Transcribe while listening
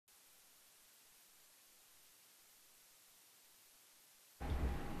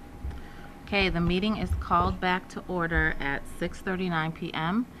Okay, the meeting is called back to order at 6:39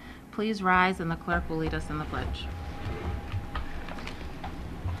 p.m. Please rise and the clerk will lead us in the pledge.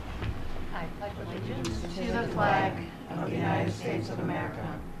 I pledge allegiance to the flag of the United States of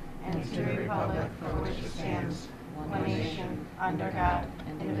America and to the republic for which it stands, one nation, under God,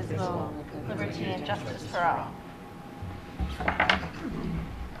 indivisible, with liberty and justice for all.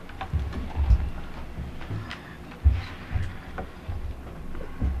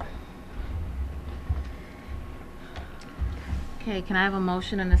 Okay, can I have a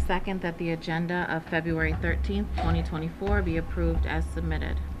motion and a second that the agenda of February 13th, 2024 be approved as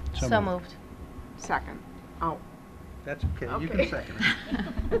submitted? So moved. Second. Oh. That's okay. You can second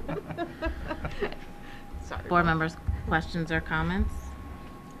it. Sorry. Board members, questions or comments?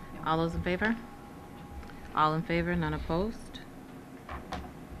 All those in favor? All in favor, none opposed?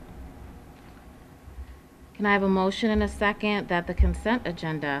 Can I have a motion and a second that the consent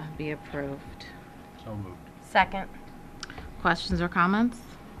agenda be approved? So moved. Second. Questions or comments?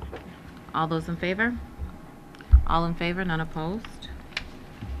 All those in favor? All in favor, none opposed?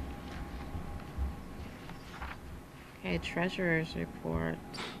 Okay, treasurer's report.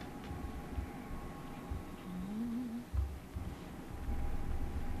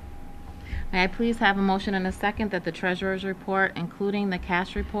 May I please have a motion and a second that the treasurer's report, including the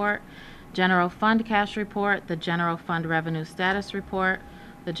cash report, general fund cash report, the general fund revenue status report,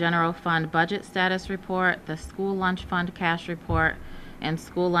 the general fund budget status report, the school lunch fund cash report, and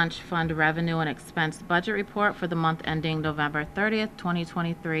school lunch fund revenue and expense budget report for the month ending November 30th,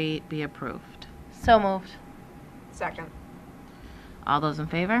 2023 be approved? So moved. Second. All those in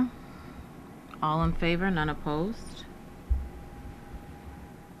favor? All in favor, none opposed?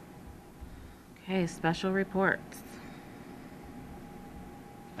 Okay, special reports.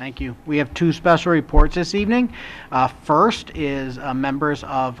 Thank you. We have two special reports this evening. First is members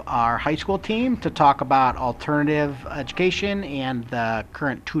of our high school team to talk about alternative education and the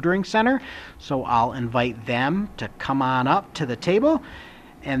current tutoring center. So I'll invite them to come on up to the table.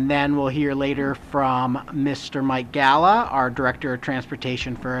 And then we'll hear later from Mr. Mike Galla, our Director of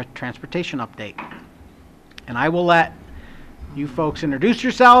Transportation, for a transportation update. And I will let you folks introduce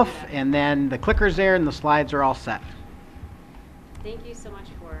yourself, and then the clicker's there and the slides are all set. Thank you so much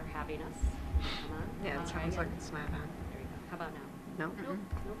for having us. Come on. Yeah, it sounds like it's not on. There you go. How about now? No? Nope.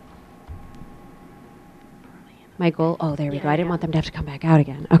 Michael, there we go. I didn't want them to have to come back out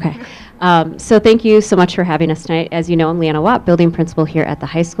again. Okay. So thank you so much for having us tonight. As you know, I'm Leanna Watt, building principal here at the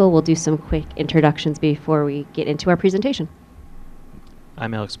high school. We'll do some quick introductions before we get into our presentation.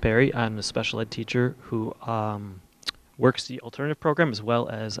 I'm Alex Perry. I'm the special ed teacher who works the alternative program as well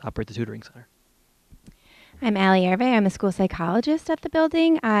as operate the tutoring center. I'm Allie Herve. I'm a school psychologist at the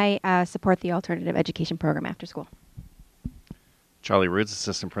building. I support the alternative education program after school. Charlie Roods,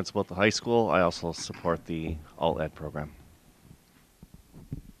 assistant principal at the high school. I also support the alt-ed program.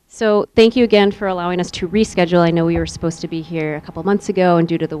 So thank you again for allowing us to reschedule. I know we were supposed to be here a couple months ago, and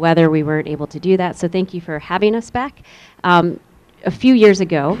due to the weather, we weren't able to do that. So thank you for having us back. A few years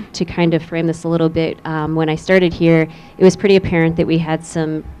ago, to kind of frame this a little bit, when I started here, it was pretty apparent that we had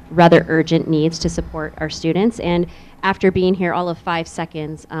some rather urgent needs to support our students. And after being here all of 5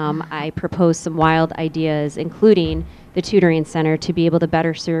 seconds, I proposed some wild ideas, including the tutoring center, to be able to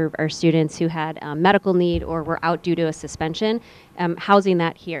better serve our students who had medical need or were out due to a suspension, housing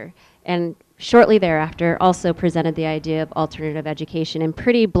that here. And shortly thereafter, also presented the idea of alternative education, and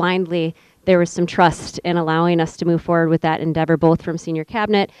pretty blindly, there was some trust in allowing us to move forward with that endeavor, both from senior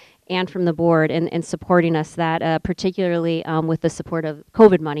cabinet and from the board, and supporting us that, particularly with the support of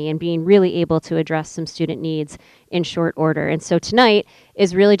COVID money and being really able to address some student needs in short order. And so tonight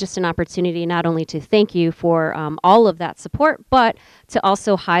is really just an opportunity not only to thank you for all of that support, but to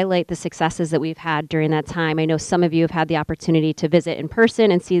also highlight the successes that we've had during that time. I know some of you have had the opportunity to visit in person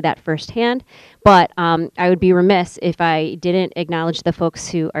and see that firsthand, but I would be remiss if I didn't acknowledge the folks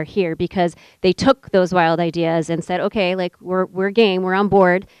who are here, because they took those wild ideas and said, okay, like we're game, we're on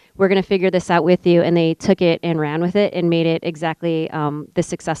board, we're going to figure this out with you, and they took it and ran with it and made it exactly the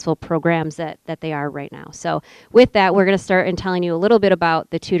successful programs that they are right now. So with that, we're going to start in telling you a little bit about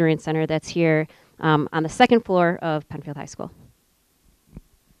the tutoring center that's here on the second floor of Penfield High School.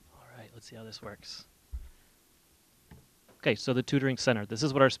 All right, let's see how this works. Okay, so the tutoring center. This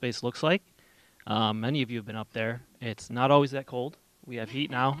is what our space looks like. Many of you have been up there. It's not always that cold. We have heat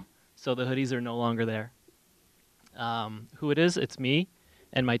now, so the hoodies are no longer there. Who it is? It's me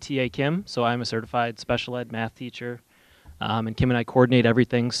and my TA, Kim. So I'm a certified special ed math teacher, and Kim and I coordinate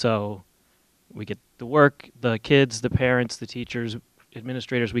everything. So we get the work, the kids, the parents, the teachers,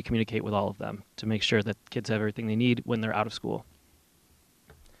 administrators. We communicate with all of them to make sure that kids have everything they need when they're out of school.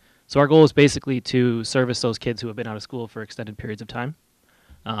 So our goal is basically to service those kids who have been out of school for extended periods of time,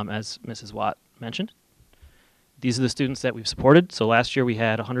 as Mrs. Watt mentioned. These are the students that we've supported. So last year we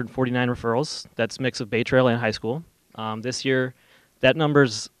had 149 referrals. That's a mix of Bay Trail and high school. This year, that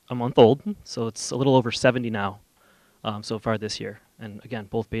number's a month old, so it's a little over 70 now so far this year. And again,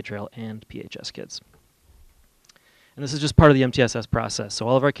 both Bay Trail and PHS kids. And this is just part of the MTSS process. So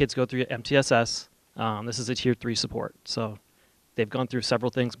all of our kids go through MTSS. This is a Tier 3 support. So they've gone through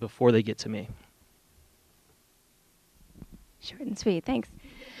several things before they get to me. Short and sweet, thanks.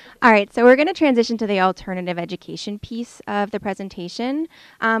 All right, so we're going to transition to the alternative education piece of the presentation.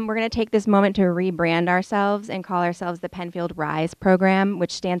 We're going to take this moment to rebrand ourselves and call ourselves the Penfield RISE program,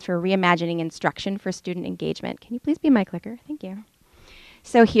 which stands for Reimagining Instruction for Student Engagement. Can you please be my clicker? Thank you.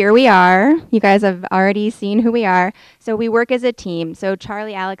 So here we are. You guys have already seen who we are. So we work as a team. So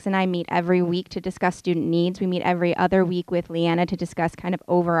Charlie, Alex, and I meet every week to discuss student needs. We meet every other week with Leanna to discuss kind of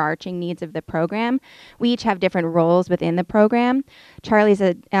overarching needs of the program. We each have different roles within the program. Charlie's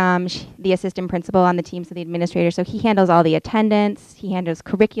the assistant principal on the team, so the administrator. So he handles all the attendance. He handles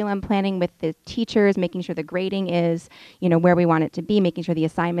curriculum planning with the teachers, making sure the grading is, where we want it to be, making sure the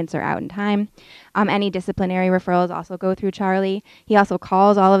assignments are out in time. Any disciplinary referrals also go through Charlie. He also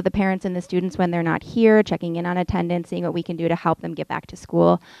calls all of the parents and the students when they're not here, checking in on attendance, seeing what we can do to help them get back to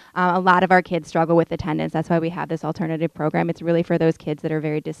school. A lot of our kids struggle with attendance. That's why we have this alternative program. It's really for those kids that are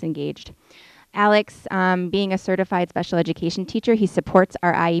very disengaged. Alex, being a certified special education teacher, he supports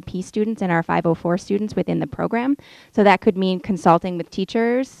our IEP students and our 504 students within the program. So that could mean consulting with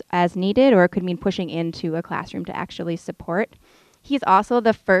teachers as needed, or it could mean pushing into a classroom to actually support. He's also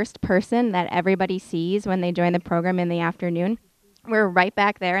the first person that everybody sees when they join the program in the afternoon. We're right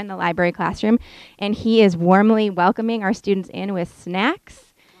back there in the library classroom, and he is warmly welcoming our students in with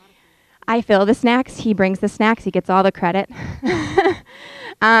snacks. I fill the snacks, he brings the snacks, he gets all the credit.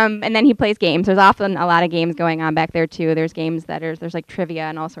 And then he plays games. There's often a lot of games going on back there too. There's games there's like trivia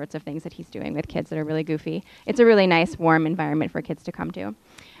and all sorts of things that he's doing with kids that are really goofy. It's a really nice, warm environment for kids to come to.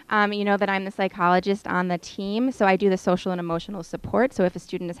 You know that I'm the psychologist on the team, so I do the social and emotional support. So if a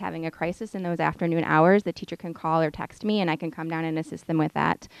student is having a crisis in those afternoon hours, the teacher can call or text me, and I can come down and assist them with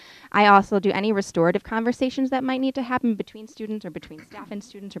that. I also do any restorative conversations that might need to happen between students, or between staff and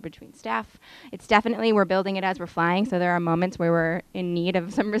students, or between staff. It's definitely, we're building it as we're flying, so there are moments where we're in need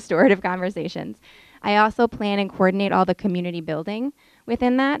of some restorative conversations. I also plan and coordinate all the community building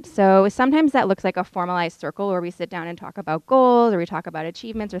within that. So sometimes that looks like a formalized circle where we sit down and talk about goals, or we talk about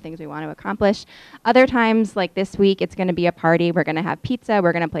achievements or things we want to accomplish. Other times, like this week, it's going to be a party. We're going to have pizza.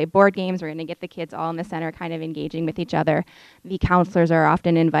 We're going to play board games. We're going to get the kids all in the center kind of engaging with each other. The counselors are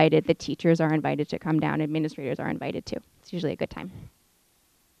often invited. The teachers are invited to come down. Administrators are invited too. It's usually a good time.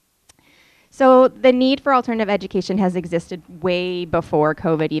 So the need for alternative education has existed way before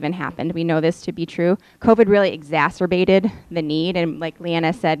COVID even happened. We know this to be true. COVID really exacerbated the need, and like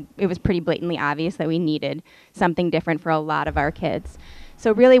Leanna said, it was pretty blatantly obvious that we needed something different for a lot of our kids.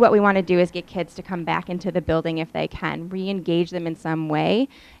 So really what we want to do is get kids to come back into the building if they can, re-engage them in some way.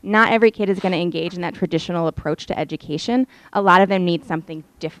 Not every kid is going to engage in that traditional approach to education. A lot of them need something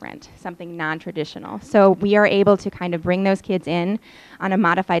different, something non-traditional. So we are able to kind of bring those kids in on a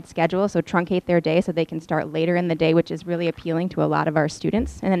modified schedule, so truncate their day so they can start later in the day, which is really appealing to a lot of our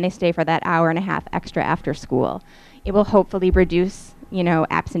students. And then they stay for that hour and a half extra after school. It will hopefully reduce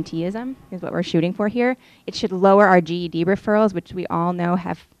absenteeism is what we're shooting for here. It should lower our GED referrals, which we all know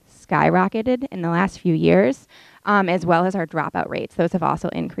have skyrocketed in the last few years, as well as our dropout rates. Those have also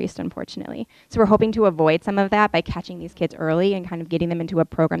increased, unfortunately. So we're hoping to avoid some of that by catching these kids early and kind of getting them into a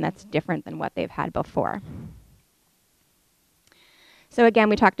program that's different than what they've had before. So again,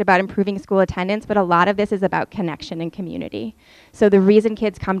 we talked about improving school attendance, but a lot of this is about connection and community. So the reason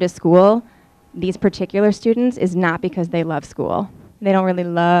kids come to school, these particular students, is not because they love school. They don't really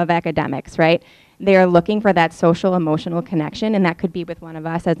love academics, right? They are looking for that social, emotional connection, and that could be with one of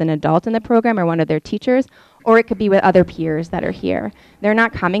us as an adult in the program or one of their teachers, or it could be with other peers that are here. They're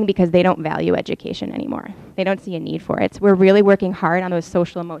not coming because they don't value education anymore. They don't see a need for it. So we're really working hard on those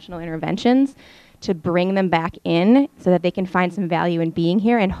social, emotional interventions to bring them back in so that they can find some value in being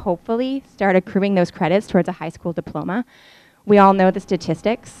here and hopefully start accruing those credits towards a high school diploma. We all know the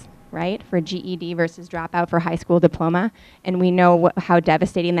statistics, right, for GED versus dropout for high school diploma, and we know how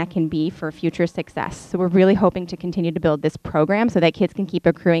devastating that can be for future success. So we're really hoping to continue to build this program so that kids can keep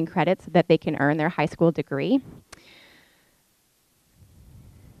accruing credits so that they can earn their high school degree.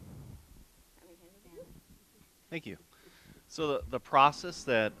 Thank you. So the process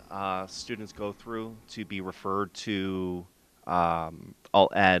that students go through to be referred to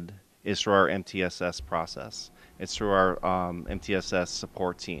All-Ed is through our MTSS process. It's through our MTSS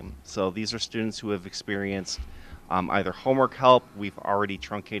support team. So these are students who have experienced either homework help, we've already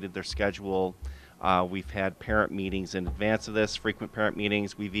truncated their schedule, we've had parent meetings in advance of this, frequent parent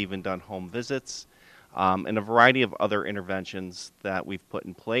meetings, we've even done home visits, and a variety of other interventions that we've put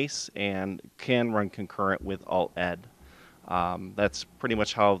in place and can run concurrent with alt ed. That's pretty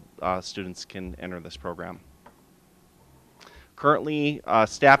much how students can enter this program. Currently,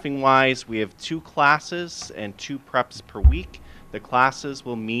 staffing-wise, we have 2 classes and 2 preps per week. The classes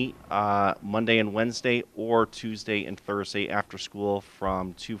will meet Monday and Wednesday or Tuesday and Thursday after school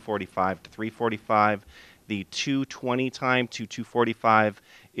from 2:45 to 3:45. The 2:20 time to 2:45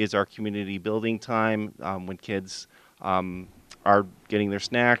 is our community building time when kids are getting their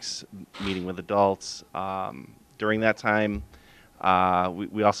snacks, meeting with adults. During that time,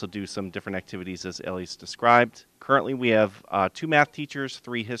 we also do some different activities as Ellie's described. Currently, we have 2 math teachers,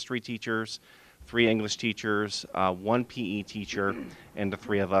 3 history teachers, 3 English teachers, 1 PE teacher, and the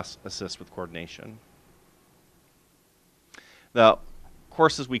 3 of us assist with coordination. The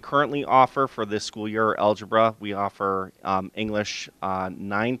courses we currently offer for this school year are algebra. We offer English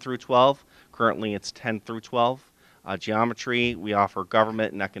 9 through 12. Currently, it's 10 through 12. Geometry, we offer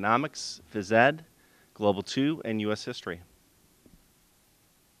government and economics, phys ed, Global 2, and U.S. history.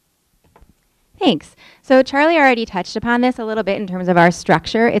 Thanks. So Charlie already touched upon this a little bit in terms of our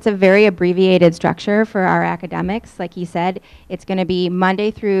structure. It's a very abbreviated structure for our academics. Like he said, it's going to be Monday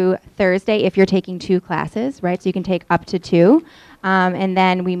through Thursday if you're taking 2 classes, right? So you can take up to 2. And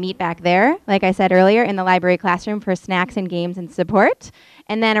then we meet back there, like I said earlier, in the library classroom for snacks and games and support.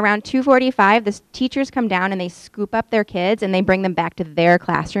 And then around 2:45, the teachers come down and they scoop up their kids and they bring them back to their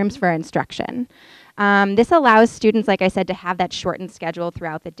classrooms for instruction. This allows students, like I said, to have that shortened schedule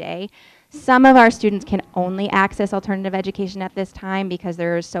throughout the day. Some of our students can only access alternative education at this time because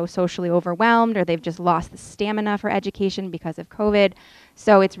they're so socially overwhelmed or they've just lost the stamina for education because of COVID.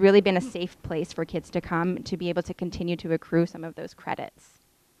 So it's really been a safe place for kids to come to be able to continue to accrue some of those credits.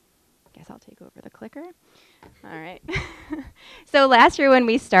 I guess I'll take over the clicker. All right. So last year when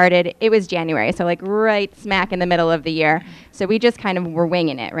we started, it was January, so like right smack in the middle of the year. So we just kind of were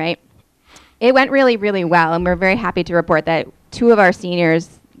winging it, right? It went really, really well, and we're very happy to report that 2 of our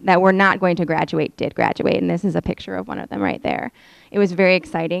seniors that were not going to graduate did graduate, and this is a picture of one of them right there. It was very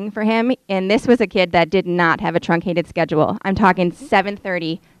exciting for him, and this was a kid that did not have a truncated schedule. I'm talking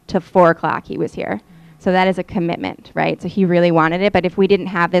 7:30 to 4 o'clock he was here. So that is a commitment, right? So he really wanted it, but if we didn't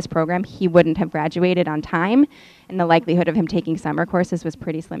have this program, he wouldn't have graduated on time, and the likelihood of him taking summer courses was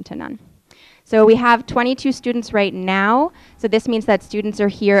pretty slim to none. So we have 22 students right now. So this means that students are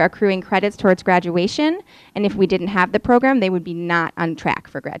here accruing credits towards graduation. And if we didn't have the program, they would be not on track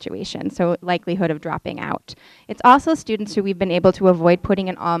for graduation. So likelihood of dropping out. It's also students who we've been able to avoid putting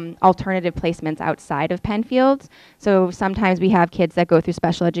in alternative placements outside of Penfield. So sometimes we have kids that go through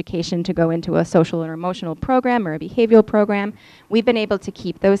special education to go into a social or emotional program or a behavioral program. We've been able to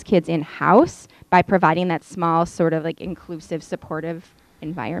keep those kids in-house by providing that small sort of like inclusive, supportive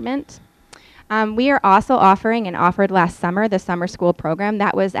environment. We are also offering and offered last summer the summer school program.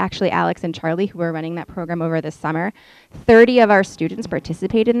 That was actually Alex and Charlie who were running that program over this summer. 30 of our students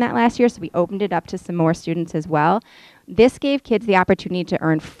participated in that last year, so we opened it up to some more students as well. This gave kids the opportunity to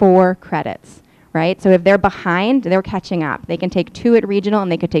earn 4 credits, right? So if they're behind, they're catching up. They can take 2 at regional and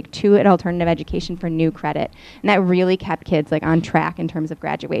they could take 2 at alternative education for new credit. And that really kept kids like on track in terms of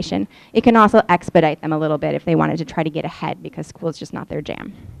graduation. It can also expedite them a little bit if they wanted to try to get ahead because school is just not their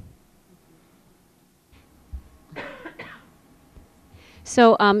jam.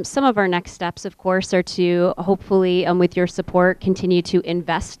 So some of our next steps, of course, are to hopefully, with your support, continue to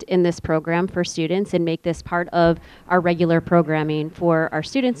invest in this program for students and make this part of our regular programming for our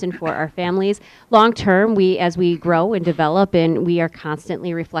students and for our families. Long term, as we grow and develop and we are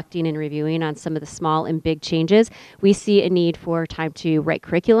constantly reflecting and reviewing on some of the small and big changes, we see a need for time to write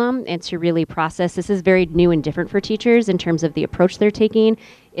curriculum and to really process. This is very new and different for teachers in terms of the approach they're taking.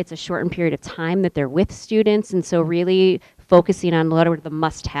 It's a shortened period of time that they're with students, and so really focusing on what are the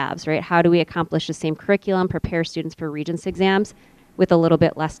must-haves, right? How do we accomplish the same curriculum, prepare students for Regents exams with a little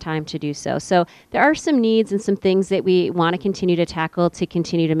bit less time to do so? So there are some needs and some things that we want to continue to tackle to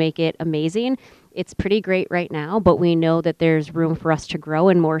continue to make it amazing. It's pretty great right now, but we know that there's room for us to grow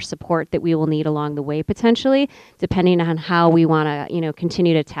and more support that we will need along the way potentially, depending on how we want to,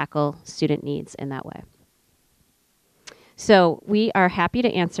 continue to tackle student needs in that way. So we are happy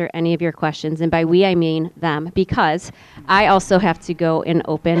to answer any of your questions, and by we I mean them, because I also have to go and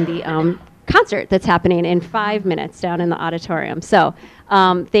open the concert that's happening in 5 minutes down in the auditorium. So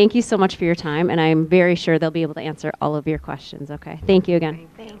thank you so much for your time, and I'm very sure they'll be able to answer all of your questions. Okay, thank you again.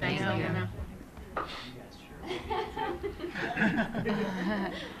 Thank you.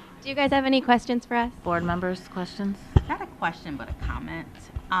 Do you guys have any questions for us? Board members, questions? Not a question, but a comment.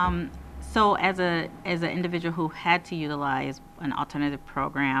 So as an individual who had to utilize an alternative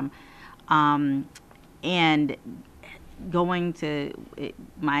program, and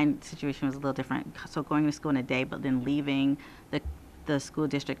my situation was a little different. So going to school in a day, but then leaving the school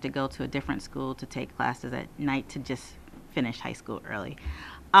district to go to a different school to take classes at night to just finish high school early.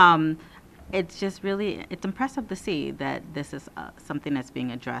 It's just really, it's impressive to see that this is something that's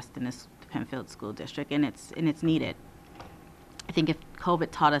being addressed in this Penfield School District, and it's needed. I think if COVID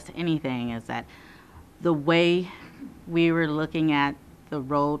taught us anything, is that the way we were looking at the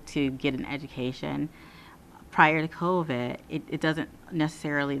road to get an education prior to COVID,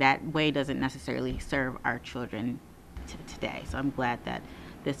 that way doesn't necessarily serve our children today. So I'm glad that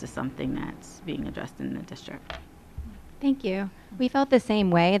this is something that's being addressed in the district. Thank you. We felt the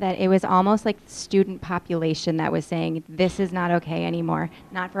same way, that it was almost like the student population that was saying, this is not okay anymore.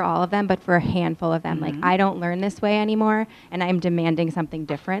 Not for all of them, but for a handful of them. Like, I don't learn this way anymore, and I'm demanding something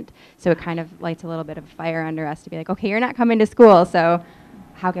different. So it kind of lights a little bit of fire under us to be like, okay, you're not coming to school, so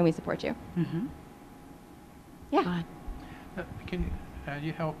how can we support you? Yeah. Can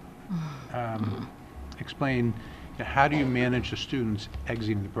you help explain, how do you manage the students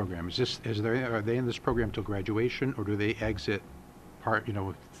exiting the program? Are they in this program till graduation, or do they exit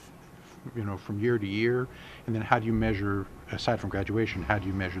from year to year? And then how do you measure, aside from graduation, how do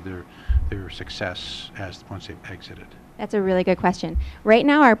you measure their success once they've exited? That's a really good question. Right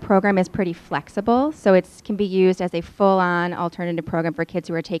now, our program is pretty flexible, so it can be used as a full-on alternative program for kids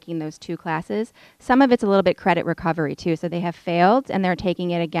who are taking those 2 classes. Some of it's a little bit credit recovery, too, so they have failed, and they're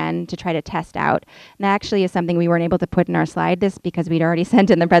taking it again to try to test out. And that actually is something we weren't able to put in our slide because we'd already sent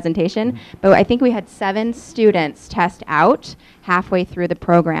in the presentation. But I think we had 7 students test out halfway through the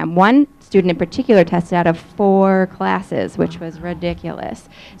program. One student in particular tested out of 4 classes, which was ridiculous.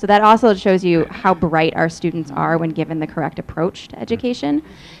 So that also shows you how bright our students are when given the correct approach to education.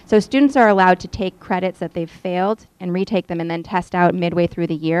 So students are allowed to take credits that they've failed and retake them and then test out midway through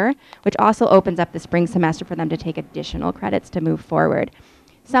the year, which also opens up the spring semester for them to take additional credits to move forward.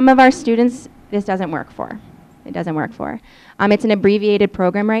 Some of our students, this doesn't work for. It doesn't work for. It's an abbreviated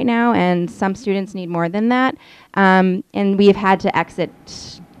program right now, and some students need more than that. And we've had to exit,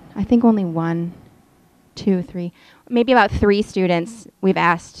 I think only 1, 2, 3, maybe about 3 students we've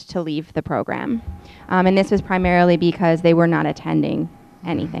asked to leave the program. And this was primarily because they were not attending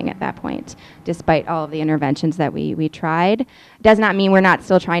anything at that point, despite all of the interventions that we tried. Does not mean we're not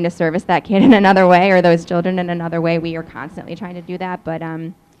still trying to service that kid in another way or those children in another way. We are constantly trying to do that, but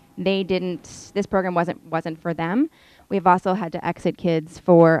this program wasn't for them. We've also had to exit kids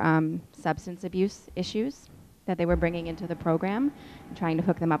for substance abuse issues that they were bringing into the program, and trying to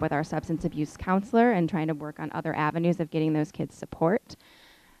hook them up with our substance abuse counselor and trying to work on other avenues of getting those kids support.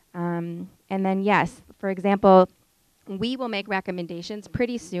 And then, yes, for example, we will make recommendations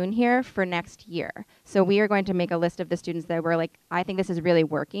pretty soon here for next year. So we are going to make a list of the students that were like, I think this is really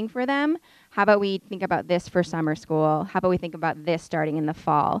working for them. How about we think about this for summer school? How about we think about this starting in the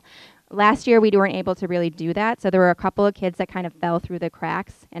fall? Last year, we weren't able to really do that, so there were a couple of kids that kind of fell through the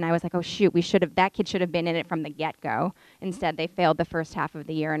cracks, and I was like, oh shoot, that kid should have been in it from the get-go. Instead, they failed the first half of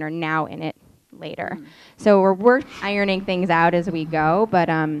the year and are now in it later. So we're ironing things out as we go, but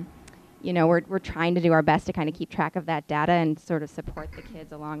we're trying to do our best to kind of keep track of that data and sort of support the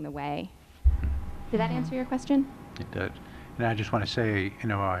kids along the way. Did that answer your question? It did. And I just want to say,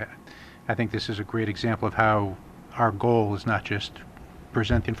 I think this is a great example of how our goal is not just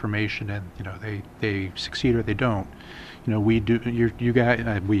present the information and they succeed or they don't. We do. You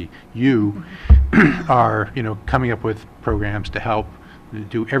guys, you are coming up with programs to help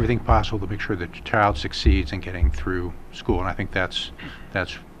do everything possible to make sure that the child succeeds in getting through school, and I think that's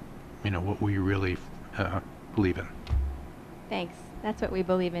what we really believe in. Thanks. That's what we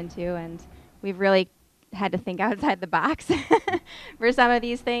believe in too, and we've really had to think outside the box for some of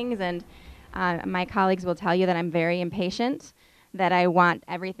these things. And my colleagues will tell you that I'm very impatient, that I want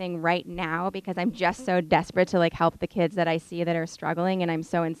everything right now because I'm just so desperate to help the kids that I see that are struggling, and I'm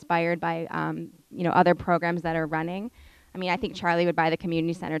so inspired by other programs that are running. I mean, I think Charlie would buy the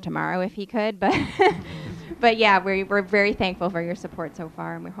community center tomorrow if he could, but but yeah, we're very thankful for your support so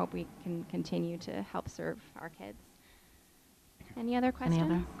far, and we hope we can continue to help serve our kids. Any other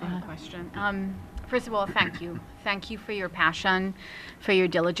questions? Go ahead. Question. First of all, thank you. Thank you for your passion, for your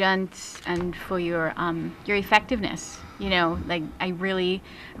diligence, and for your effectiveness. I really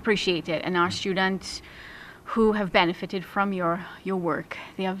appreciate it. And our students who have benefited from your work,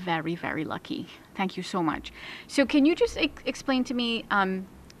 they are very, very lucky. Thank you so much. So can you just explain to me,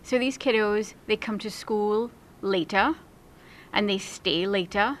 so these kiddos, they come to school later, and they stay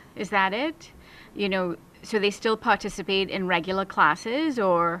later. Is that it? You know, so they still participate in regular classes,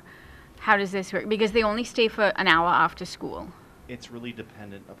 or how does this work? Because they only stay for an hour after school. It's really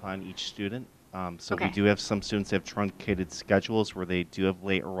dependent upon each student. So Okay. we do have some students that have truncated schedules where they do have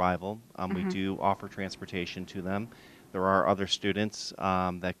late arrival. We do offer transportation to them. There are other students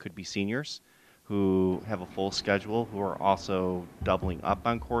that could be seniors who have a full schedule, who are also doubling up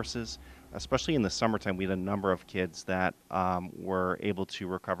on courses. Especially in the summertime, we had a number of kids that were able to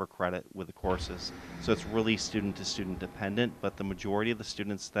recover credit with the courses. So it's really student-to-student dependent, but the majority of the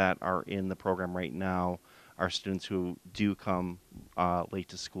students that are in the program right now are students who do come late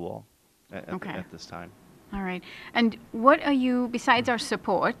to school at this time. All right. And what are you, besides our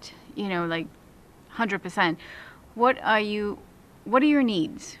support, you know, like 100%, what are your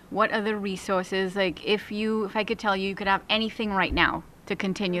needs? What are the resources? Like, if I could tell you, you could have anything right now to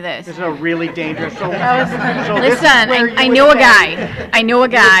continue this. This is a really dangerous. So Listen, I know a guy. I know a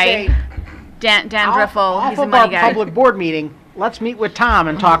guy. Dan Driffill. He's a Off of money our guy. public board meeting, let's meet with Tom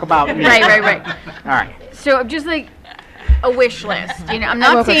and talk about. Right. All right. So I'm just like a wish list. You know, I'm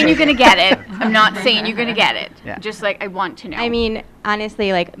not saying you're gonna get it. I'm not saying you're gonna get it. Yeah. Just like I want to know. I mean,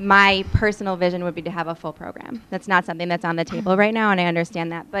 honestly, like my personal vision would be to have a full program. That's not something that's on the table right now, and I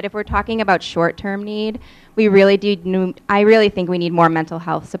understand that. But if we're talking about short-term need, we really do. I really think we need more mental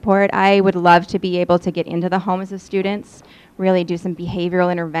health support. I would love to be able to get into the homes of students, really do some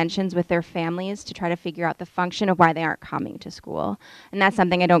behavioral interventions with their families to try to figure out the function of why they aren't coming to school. And that's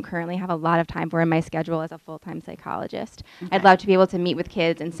something I don't currently have a lot of time for in my schedule as a full-time psychologist. I'd love to be able to meet with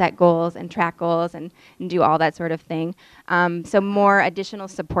kids and set goals and track goals and do all that sort of thing. So more additional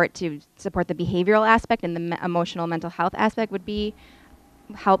support to support the behavioral aspect and the emotional mental health aspect would be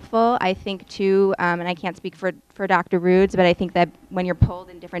helpful. I think too, and I can't speak for Dr. Roods, but I think that when you're pulled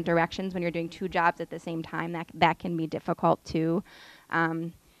in different directions, when you're doing two jobs at the same time, that can be difficult too.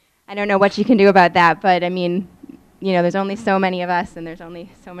 I don't know what you can do about that, but I mean, you know, there's only so many of us, and there's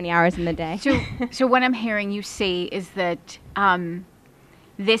only so many hours in the day. So what I'm hearing you say is that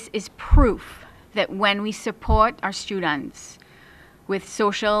this is proof that when we support our students with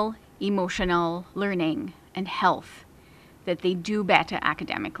social, emotional learning and health, that they do better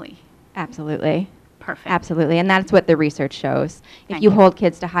academically. Absolutely. Perfect. Absolutely, and that's what the research shows. If you hold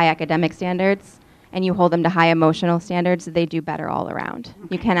kids to high academic standards and you hold them to high emotional standards, they do better all around.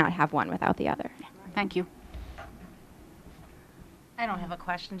 You cannot have one without the other. Thank you. I don't have a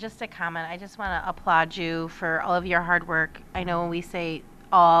question, just a comment. I just want to applaud you for all of your hard work. I know when we say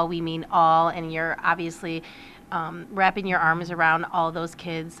all, we mean all, and you're obviously wrapping your arms around all those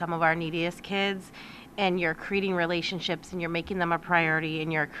kids, some of our neediest kids, and you're creating relationships and you're making them a priority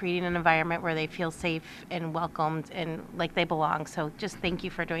and you're creating an environment where they feel safe and welcomed and like they belong. So just thank you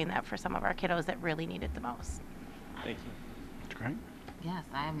for doing that for some of our kiddos that really need it the most. Thank you. That's great. Yes,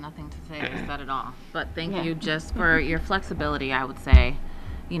 I have nothing to say. You said it all. But thank you just for your flexibility, I would say,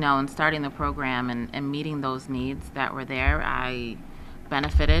 you know, in starting the program and meeting those needs that were there. I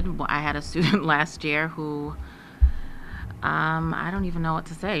benefited. I had a student last year who, I don't even know what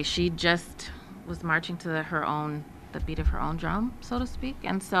to say. She just was marching to the beat of her own drum, so to speak.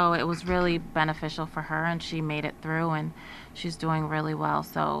 And so it was really beneficial for her, and she made it through, and she's doing really well.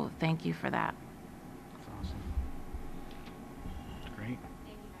 So thank you for that. That's awesome. That's great.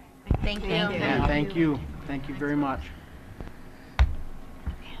 Thank you. Yeah, thank you. Thank you very much. All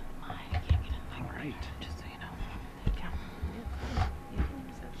right.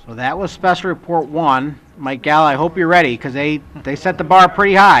 So that was special report 1. Mike Gall, I hope you're ready, because they set the bar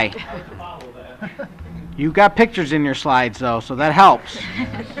pretty high. You've got pictures in your slides, though, so that helps.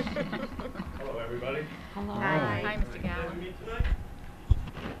 Hello, everybody. Hello. Hi, Mr. Gallo.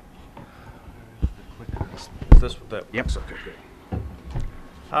 Is this what that? Yep. Okay, good.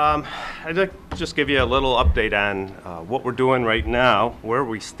 I'd like to just give you a little update on what we're doing right now, where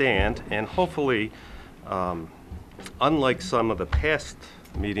we stand, and hopefully, unlike some of the past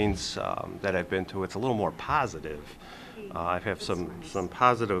meetings that I've been to, it's a little more positive. I have some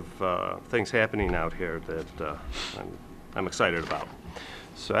positive things happening out here that I'm excited about.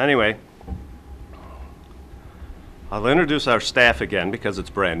 So anyway, I'll introduce our staff again because it's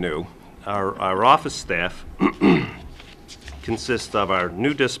brand new. Our office staff consists of our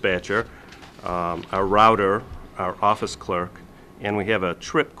new dispatcher, our router, our office clerk, and we have a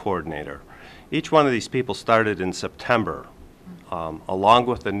trip coordinator. Each one of these people started in September, along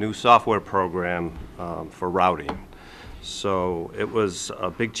with the new software program for routing. So it was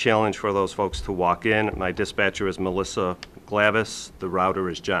a big challenge for those folks to walk in. My dispatcher is Melissa Glavis. The router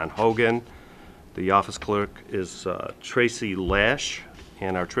is John Hogan. The office clerk is Tracy Lash.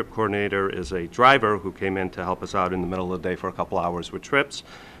 and our trip coordinator is a driver who came in to help us out in the middle of the day for a couple hours with trips,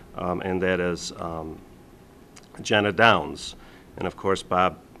 and that is Jenna Downs. And of course,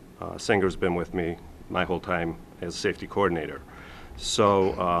 Bob Singer's been with me my whole time as safety coordinator.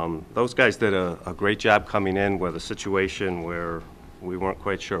 So those guys did a great job coming in with a situation where we weren't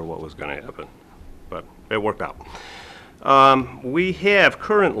quite sure what was going to happen, but it worked out. We have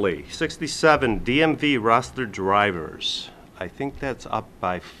currently 67 DMV rostered drivers. I think that's up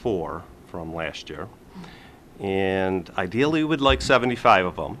by 4 from last year. And ideally, we'd like 75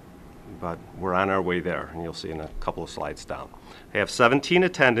 of them, but we're on our way there, and you'll see in a couple of slides down. I have 17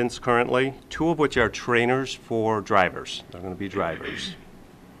 attendants currently, 2 of which are trainers for drivers. They're going to be drivers.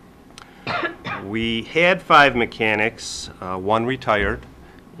 We had 5 mechanics, 1 retired,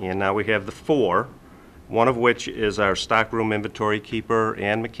 and now we have the 4, one of which is our stockroom inventory keeper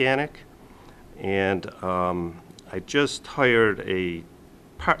and mechanic. And I just hired a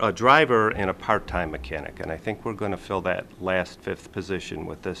driver and a part-time mechanic, and I think we're going to fill that last 5th position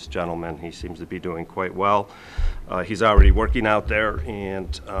with this gentleman. He seems to be doing quite well. He's already working out there,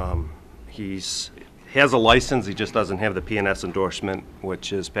 and he has a license. He just doesn't have the P&S endorsement,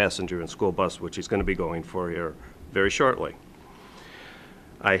 which is passenger and school bus, which he's going to be going for here very shortly.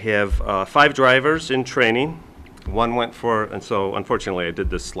 I have 5 drivers in training. 1 went for, and so unfortunately I did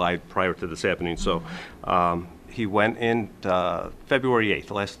this slide prior to this happening, so he went in February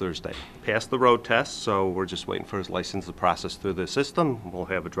 8th, last Thursday. Passed the road test, so we're just waiting for his license to process through the system. We'll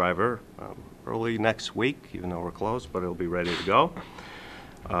have a driver early next week, even though we're closed, but it'll be ready to go.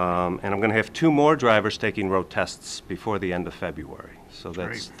 And I'm going to have 2 more drivers taking road tests before the end of February. So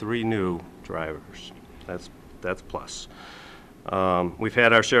that's 3 new drivers. That's plus. We've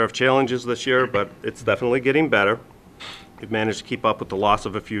had our share of challenges this year, but it's definitely getting better. We've managed to keep up with the loss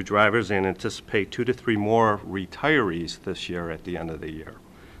of a few drivers and anticipate 2 to 3 more retirees this year at the end of the year.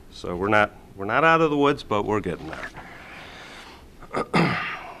 So we're not out of the woods, but we're getting there.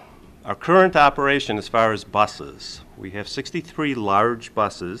 Our current operation as far as buses, we have 63 large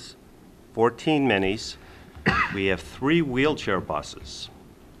buses, 14 minis. We have 3 wheelchair buses.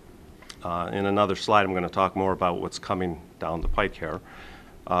 In another slide, I'm going to talk more about what's coming down the pike here.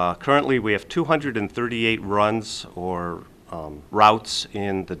 Currently, we have 238 runs or routes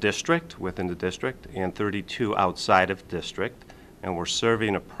in the district, within the district, and 32 outside of district. And we're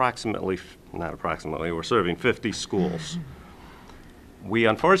serving we're serving 50 schools. We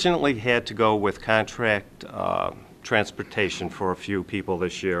unfortunately had to go with contract transportation for a few people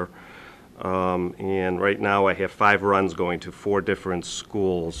this year. And right now I have 5 runs going to 4 different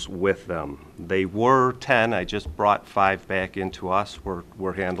schools with them. They were 10. I just brought 5 back into us.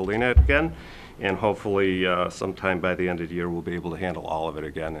 We're handling it again. And hopefully sometime by the end of the year we'll be able to handle all of it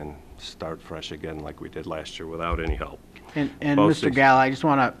again and start fresh again like we did last year without any help. And Mr. Gall, I just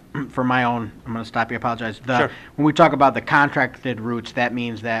want to, for my own, I'm going to stop you, apologize. Sure. When we talk about the contracted routes, that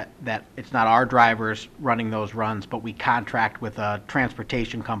means that it's not our drivers running those runs, but we contract with a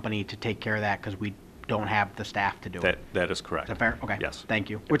transportation company to take care of that because we don't have the staff to do it. That is correct. Is that fair? Okay. Yes. Thank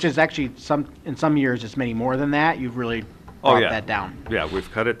you. Which is actually, in some years, it's many more than that. You've really brought that down. Yeah,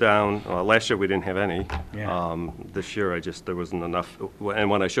 we've cut it down. Last year we didn't have any. Yeah. This year there wasn't enough. And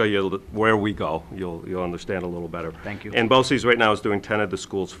when I show you where we go, you'll understand a little better. Thank you. And BOCES right now is doing 10 of the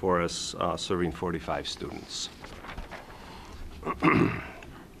schools for us, serving 45 students.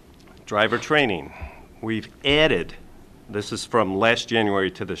 Driver training. We've added, this is from last January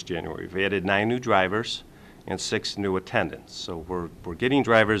to this January, we've added 9 new drivers and 6 new attendants. So we're getting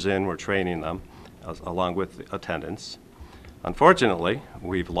drivers in, we're training them, along with attendants. Unfortunately,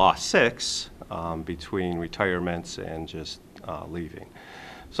 we've lost 6 between retirements and just leaving.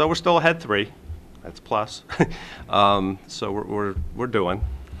 So we're still ahead 3. That's plus. So we're doing.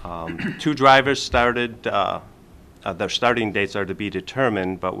 2 drivers started. Their starting dates are to be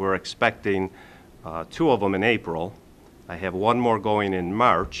determined, but we're expecting 2 of them in April. I have 1 more going in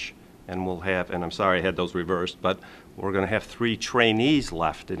March, and we'll have. And I'm sorry I had those reversed, but we're going to have 3 trainees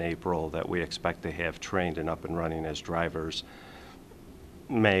left in April that we expect to have trained and up and running as drivers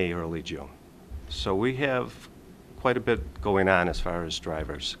May, early June. So we have quite a bit going on as far as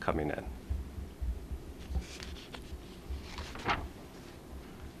drivers coming in.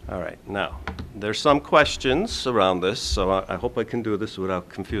 All right, now, there's some questions around this, so I hope I can do this without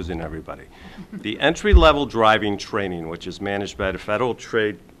confusing everybody. The entry-level driving training, which is managed by the Federal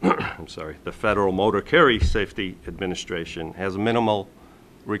the Federal Motor Carrier Safety Administration, has a minimal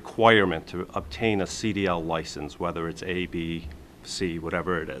requirement to obtain a CDL license, whether it's A, B, C,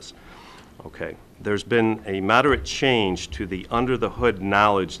 whatever it is. Okay. There's been a moderate change to the under-the-hood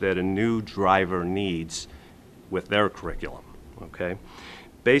knowledge that a new driver needs with their curriculum. Okay.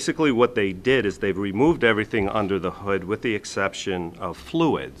 Basically what they did is they've removed everything under the hood with the exception of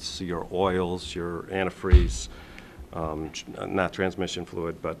fluids, your oils, your antifreeze, not transmission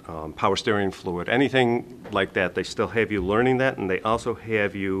fluid, but power steering fluid, anything like that. They still have you learning that, and they also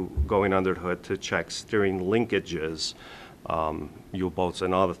have you going under the hood to check steering linkages, U-bolts,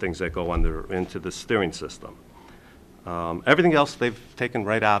 and all the things that go into the steering system. Everything else they've taken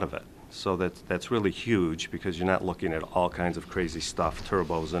right out of it. So that's really huge because you're not looking at all kinds of crazy stuff,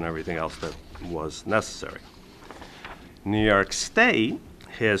 turbos and everything else that was necessary. New York State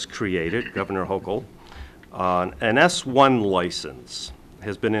has created, Governor Hochul, an S1 license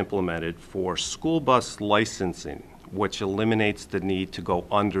has been implemented for school bus licensing, which eliminates the need to go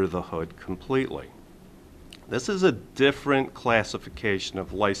under the hood completely. This is a different classification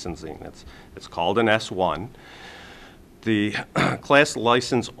of licensing. It's called an S1. The class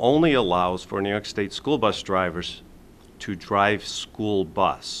license only allows for New York State school bus drivers to drive school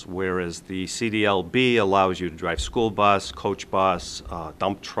bus, whereas the CDLB allows you to drive school bus, coach bus,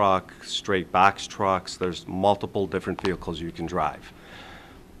 dump truck, straight box trucks. There's multiple different vehicles you can drive.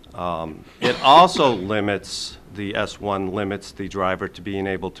 It also limits, the S1 limits the driver to being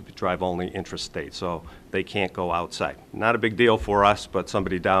able to drive only intrastate, so they can't go outside. Not a big deal for us, but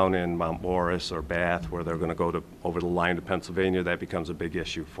somebody down in Mount Morris or Bath where they're going to go over the line to Pennsylvania, that becomes a big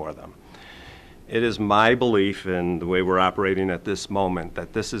issue for them. It is my belief, in the way we're operating at this moment,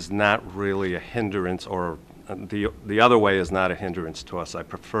 that this is not really a hindrance, or the other way is not a hindrance to us. I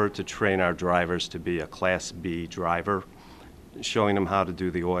prefer to train our drivers to be a Class B driver. Showing them how to do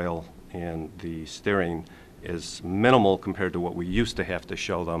the oil and the steering is minimal compared to what we used to have to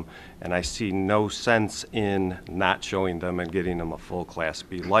show them, and I see no sense in not showing them and getting them a full Class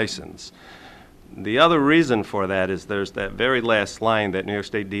B license. The other reason for that is there's that very last line that New York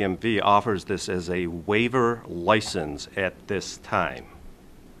State DMV offers this as a waiver license at this time.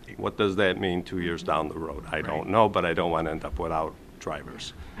 What does that mean 2 years down the road? I don't know, but I don't want to end up without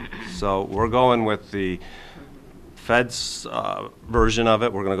drivers. So we're going with the Fed's version of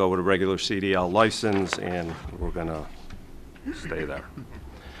it. We're going to go with a regular CDL license, and we're going to stay there.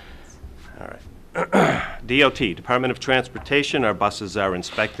 All right. DOT, Department of Transportation, our buses are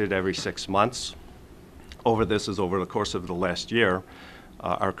inspected every 6 months. Over the course of the last year.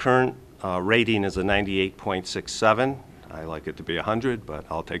 Our current rating is a 98.67. I like it to be 100, but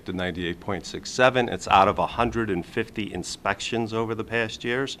I'll take the 98.67. It's out of 150 inspections over the past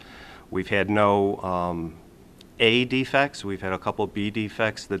years. We've had no A defects. We've had a couple B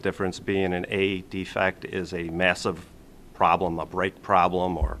defects. The difference being an A defect is a massive problem, a brake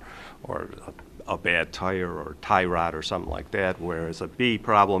problem, or a bad tire or tie rod or something like that, whereas a B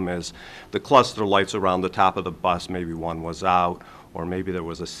problem is the cluster lights around the top of the bus, maybe one was out, or maybe there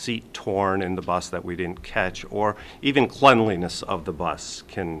was a seat torn in the bus that we didn't catch, or even cleanliness of the bus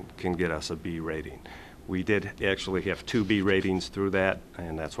can get us a B rating. We did actually have 2 B ratings through that,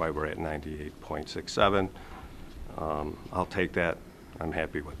 and that's why we're at 98.67. I'll take that. I'm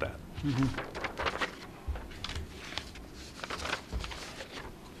happy with that.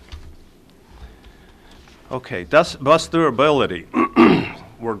 Okay, bus durability.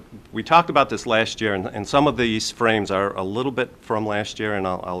 We talked about this last year, and some of these frames are a little bit from last year, and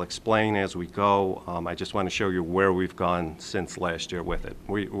I'll explain as we go. I just want to show you where we've gone since last year with it.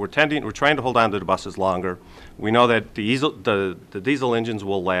 We're trying to hold on to the buses longer. We know that the diesel engines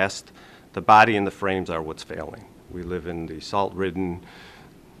will last. The body and the frames are what's failing. We live in the salt-ridden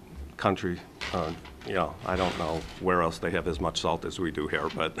country. I don't know where else they have as much salt as we do here,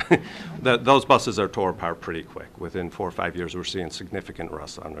 but those buses are tore apart pretty quick. Within 4 or 5 years, we're seeing significant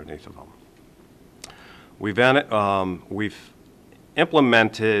rust underneath of them. We've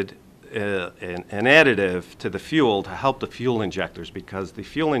implemented an additive to the fuel to help the fuel injectors, because the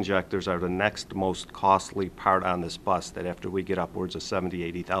fuel injectors are the next most costly part on this bus, that after we get upwards of 70,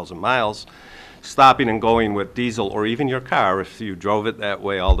 80,000 miles, stopping and going with diesel, or even your car, if you drove it that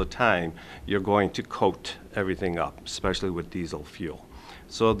way all the time, you're going to coat everything up, especially with diesel fuel.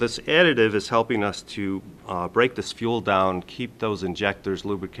 So this additive is helping us to break this fuel down, keep those injectors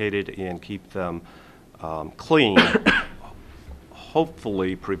lubricated, and keep them clean,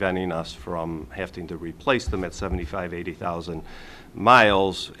 hopefully preventing us from having to replace them at 75, 80,000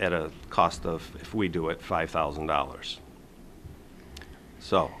 miles at a cost of, if we do it, $5,000.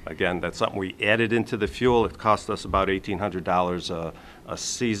 So again, that's something we added into the fuel. It cost us about $1,800 a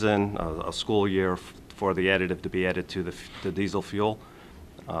season, a school year, for the additive to be added to the diesel fuel.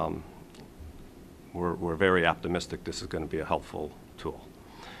 We're very optimistic this is going to be a helpful tool.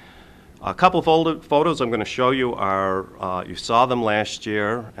 A couple of photos I'm going to show you are, you saw them last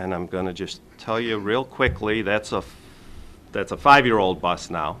year, and I'm going to just tell you real quickly, that's a that's a 5-year-old bus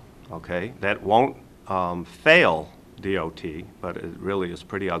now, okay? That won't fail DOT, but it really is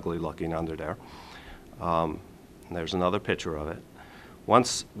pretty ugly looking under there. There's another picture of it.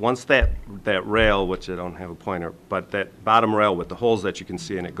 Once that rail, which I don't have a pointer, but that bottom rail with the holes that you can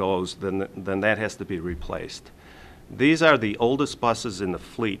see in it goes, then that has to be replaced. These are the oldest buses in the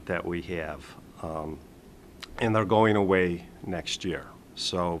fleet that we have, and they're going away next year.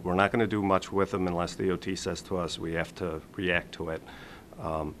 So we're not going to do much with them unless the DOT says to us we have to react to it,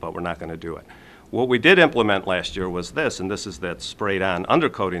 but we're not going to do it. What we did implement last year was this, and this is that sprayed-on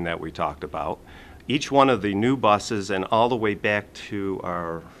undercoating that we talked about. Each one of the new buses and all the way back to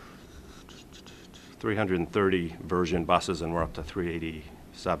our 330 version buses, and we're up to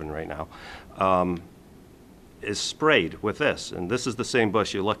 387 right now, is sprayed with this. And this is the same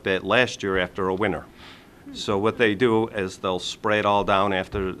bus you looked at last year after a winter. So what they do is they'll spray it all down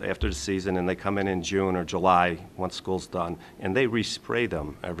after the season, and they come in June or July once school's done, and they respray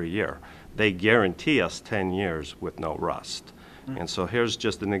them every year. They guarantee us 10 years with no rust. And so here's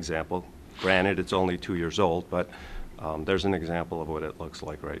just an example. Granted, it's only 2 years old, but there's an example of what it looks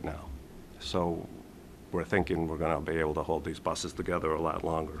like right now. So we're thinking we're going to be able to hold these buses together a lot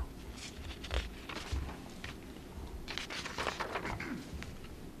longer.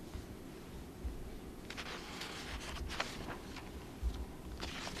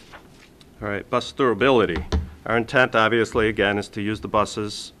 All right, bus durability. Our intent, obviously, again, is to use the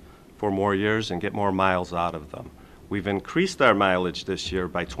buses for more years and get more miles out of them. We've increased our mileage this year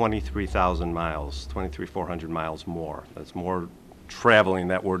by 23,000 miles, 23,400 miles more. That's more traveling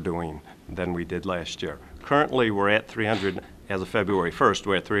that we're doing than we did last year. Currently, we're at 300, as of February 1st,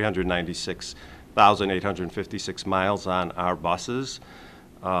 we're at 396,856 miles on our buses.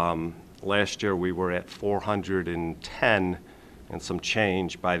 Last year, we were at 410 and some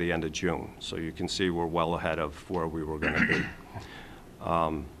change by the end of June. So you can see we're well ahead of where we were going to be.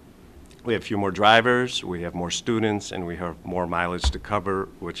 We have a few more drivers, we have more students, and we have more mileage to cover,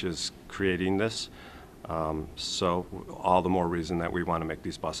 which is creating this. So all the more reason that we want to make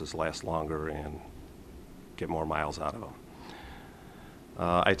these buses last longer and get more miles out of them.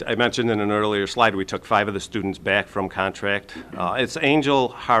 I mentioned in an earlier slide, we took 5 of the students back from contract. It's Angel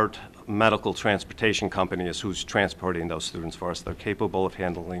Heart Medical Transportation Company is who's transporting those students for us. They're capable of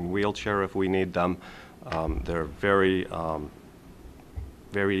handling wheelchair if we need them. They're very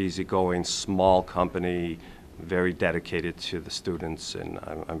easygoing, small company, very dedicated to the students, and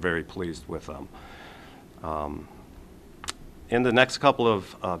I'm very pleased with them. In the next couple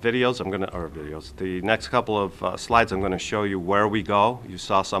of the next couple of slides, I'm going to show you where we go. You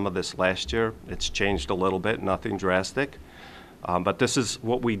saw some of this last year. It's changed a little bit, nothing drastic. But this is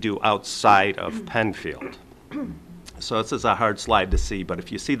what we do outside of Penfield. So this is a hard slide to see, but if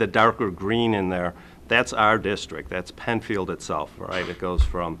you see the darker green in there, that's our district. That's Penfield itself, right? It goes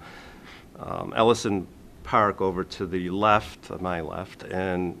from Ellison Park over to the left, my left,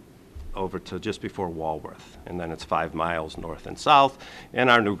 and over to just before Walworth. And then it's 5 miles north and south, and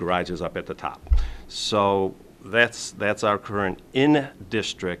our new garage is up at the top. So that's our current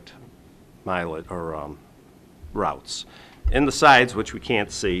in-district mileage or routes. In the sides, which we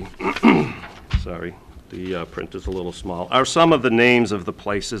can't see, sorry, the print is a little small, are some of the names of the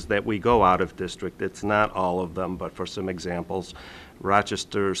places that we go out of district. It's not all of them, but for some examples,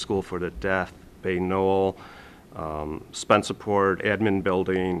 Rochester School for the Deaf, Bay Knoll, Spencerport, Admin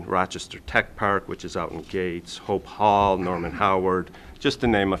Building, Rochester Tech Park, which is out in Gates, Hope Hall, Norman Howard, just to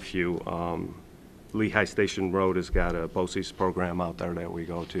name a few. Lehigh Station Road has got a BOCES program out there that we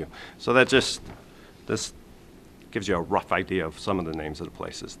go to. So that this gives you a rough idea of some of the names of the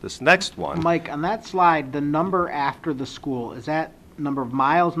places. This next one. Mike, on that slide, the number after the school, is that number of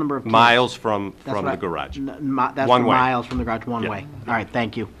miles, number of kids? Miles from the garage. That's one the way. miles from the garage, one Yeah. way. All right,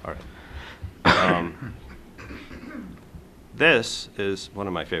 thank you. All right. This is one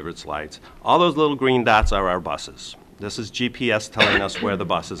of my favorite slides. All those little green dots are our buses. This is GPS telling us where the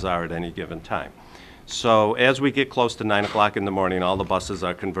buses are at any given time. So as we get close to 9 o'clock in the morning, all the buses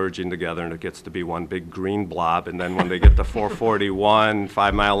are converging together, and it gets to be one big green blob. And then when they get to 441,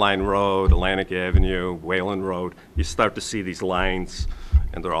 5 Mile Line Road, Atlantic Avenue, Wayland Road, you start to see these lines,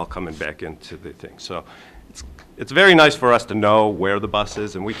 and they're all coming back into the thing. So it's very nice for us to know where the bus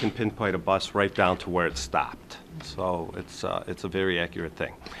is, and we can pinpoint a bus right down to where it stopped. So it's a very accurate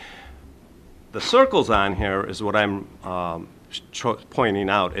thing. The circles on here is what I'm pointing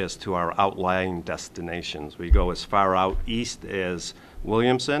out as to our outlying destinations. We go as far out east as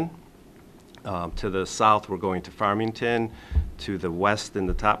Williamson. To the south, we're going to Farmington. To the west in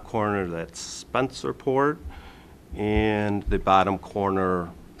the top corner, that's Spencerport. And the bottom corner,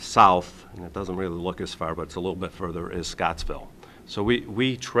 south, and it doesn't really look as far, but it's a little bit further, is Scottsville. So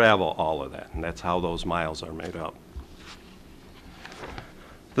we travel all of that, and that's how those miles are made up.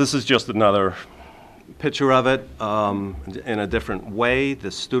 This is just another picture of it in a different way.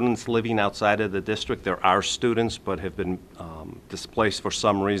 The students living outside of the district, there are students but have been displaced for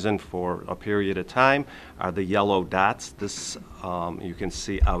some reason for a period of time, are the yellow dots. This you can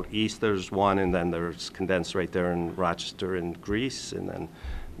see out east there's one, and then there's condensed right there in Rochester and Greece, and then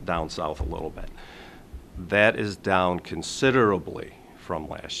down south a little bit. That is down considerably from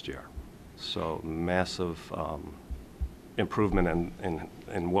last year. So massive improvement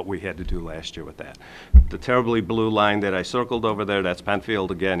in what we had to do last year with that. The terribly blue line that I circled over there, that's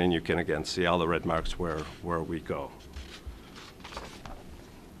Penfield again, and you can again see all the red marks where we go.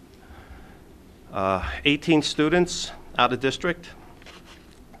 18 students out of district,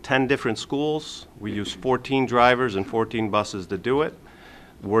 10 different schools. We use 14 drivers and 14 buses to do it.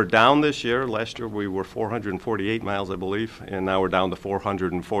 We're down this year. Last year we were 448 miles, I believe, and now we're down to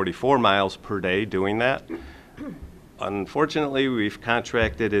 444 miles per day doing that. Unfortunately, we've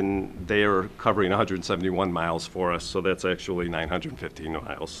contracted and they're covering 171 miles for us, so that's actually 915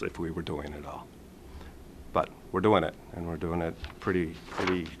 miles if we were doing it all. But we're doing it, and we're doing it pretty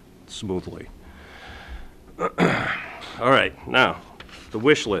smoothly. All right, now, the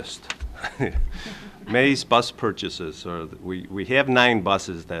wish list. May's bus purchases. We have 9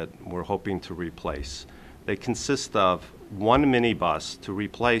 buses that we're hoping to replace. They consist of 1 minibus to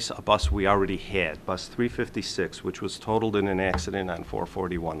replace a bus we already had, bus 356, which was totaled in an accident on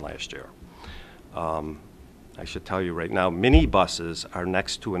 441 last year. I should tell you right now, minibuses are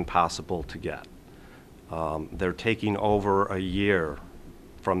next to impossible to get. They're taking over a year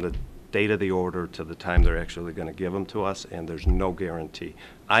from the date of the order to the time they're actually going to give them to us, and there's no guarantee.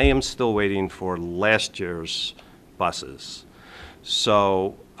 I am still waiting for last year's buses.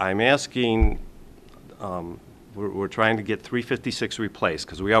 So I'm asking, we're trying to get 356 replaced,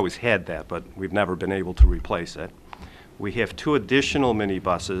 because we always had that, but we've never been able to replace it. We have 2 additional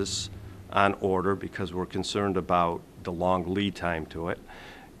minibuses on order because we're concerned about the long lead time to it.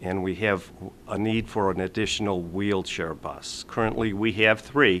 And we have a need for an additional wheelchair bus. Currently, we have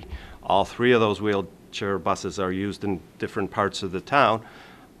 3. All 3 of those wheelchair buses are used in different parts of the town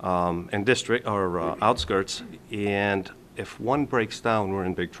and district or outskirts. And if one breaks down, we're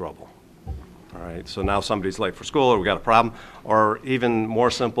in big trouble. All right, so now somebody's late for school or we got a problem, or even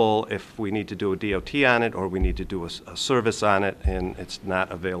more simple, if we need to do a DOT on it or we need to do a service on it and it's not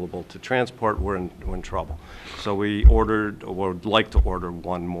available to transport, we're in trouble. So we ordered, or would like to order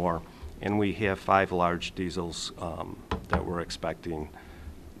 1 more, and we have 5 large diesels that we're expecting,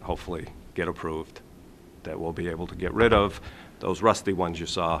 hopefully get approved, that we'll be able to get rid of those rusty ones you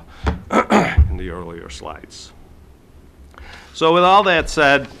saw in the earlier slides. So with all that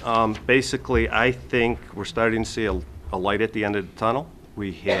said, basically I think we're starting to see a light at the end of the tunnel.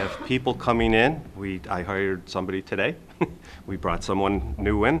 We have people coming in. I hired somebody today. We brought someone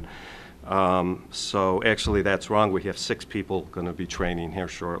new in. So actually that's wrong. We have 6 people going to be training here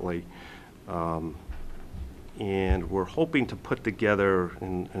shortly. And we're hoping to put together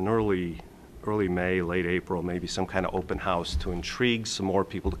in early May, late April, maybe some kind of open house to intrigue some more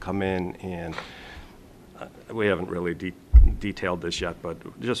people to come in. And we haven't really detailed this yet, but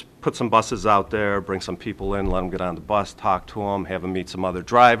just put some buses out there, bring some people in, let them get on the bus, talk to them, have them meet some other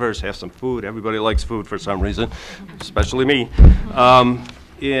drivers, have some food. Everybody likes food for some reason, especially me.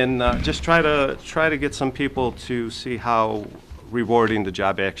 And just try to get some people to see how rewarding the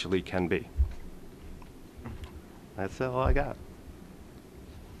job actually can be. That's all I got.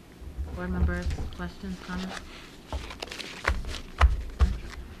 Board members, questions, comments?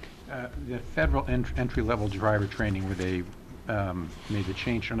 The federal entry-level driver training where they made the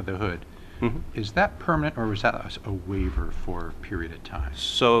change under the hood, is that permanent or was that a waiver for a period of time?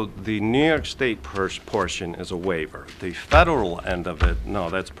 So the New York State portion is a waiver. The federal end of it, no,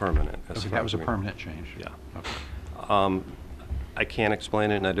 that's permanent. Okay, that was a permanent change? Yeah. Okay. I can't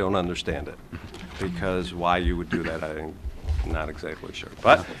explain it and I don't understand it, because why you would do that, I'm not exactly sure.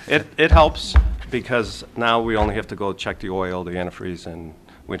 But it helps, because now we only have to go check the oil, the antifreeze, and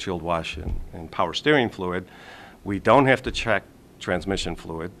windshield wash and power steering fluid. We don't have to check transmission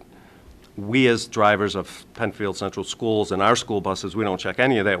fluid. We as drivers of Penfield Central Schools and our school buses, we don't check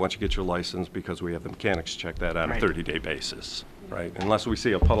any of that once you get your license, because we have the mechanics check that on a 30-day basis, right? Unless we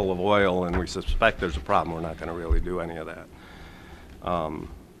see a puddle of oil and we suspect there's a problem, we're not going to really do any of that.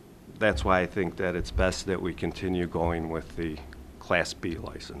 That's why I think that it's best that we continue going with the Class B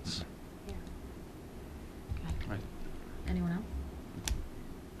license. Okay. Right. Anyone else?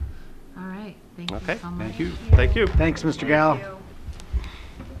 All right, thank you Okay. so much. Thank you. Thank you. Thanks, Mr. Gallo.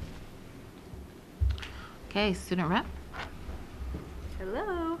 Okay, student rep.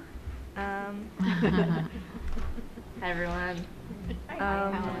 Hello. Hi, everyone.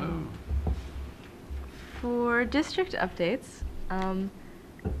 For district updates,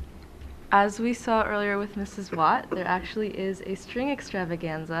 as we saw earlier with Mrs. Watt, there actually is a string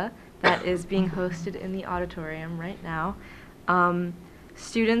extravaganza that is being hosted in the auditorium right now.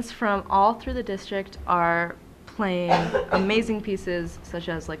 Students from all through the district are playing amazing pieces, such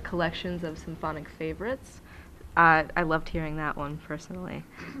as like collections of symphonic favorites. I loved hearing that one personally.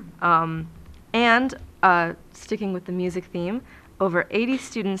 And sticking with the music theme, over 80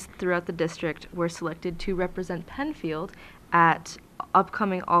 students throughout the district were selected to represent Penfield at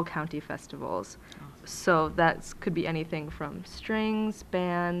upcoming all-county festivals. So that could be anything from strings,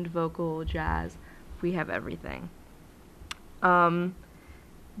 band, vocal, jazz. We have everything. And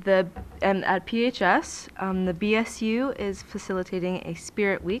at PHS, the BSU is facilitating a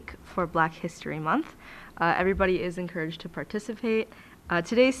Spirit Week for Black History Month. Everybody is encouraged to participate.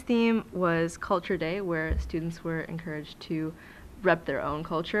 Today's theme was Culture Day, where students were encouraged to rep their own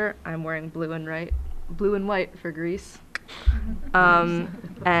culture. I'm wearing blue and white for Greece.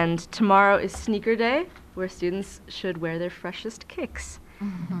 And tomorrow is Sneaker Day, where students should wear their freshest kicks.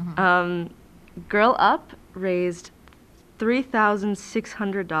 Girl Up raised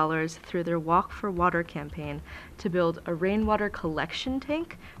 $3,600 through their Walk for Water campaign to build a rainwater collection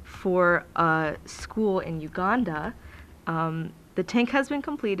tank for a school in Uganda. The tank has been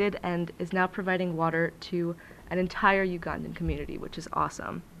completed and is now providing water to an entire Ugandan community, which is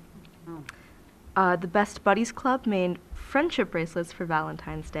awesome. The Best Buddies Club made friendship bracelets for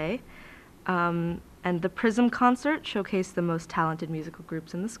Valentine's Day. And the Prism concert showcased the most talented musical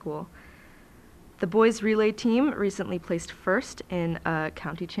groups in the school. The boys relay team recently placed first in a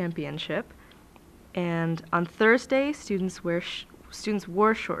county championship. And on Thursday, students wore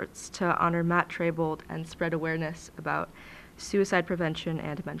shorts to honor Matt Traybold and spread awareness about suicide prevention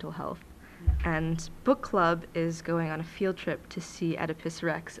and mental health. And book club is going on a field trip to see Oedipus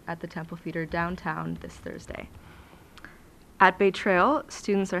Rex at the Temple Theater downtown this Thursday. At Bay Trail,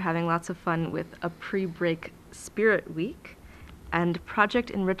 students are having lots of fun with a pre-break Spirit Week, and Project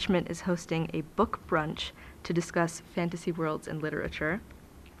Enrichment is hosting a book brunch to discuss fantasy worlds and literature.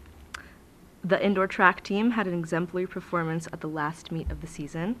 The indoor track team had an exemplary performance at the last meet of the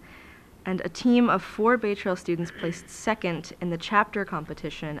season, and a team of 4 Bay Trail students placed second in the chapter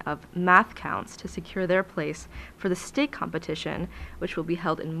competition of Math Counts to secure their place for the state competition, which will be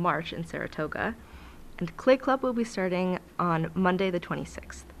held in March in Saratoga. And Clay Club will be starting on Monday the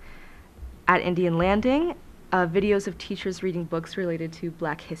 26th. At Indian Landing, videos of teachers reading books related to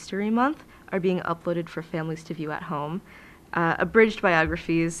Black History Month are being uploaded for families to view at home. Abridged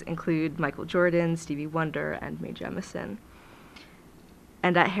biographies include Michael Jordan, Stevie Wonder, and Mae Jemison.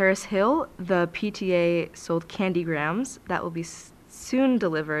 And at Harris Hill, the PTA sold candygrams that will be soon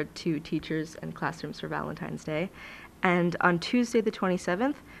delivered to teachers and classrooms for Valentine's Day. And on Tuesday the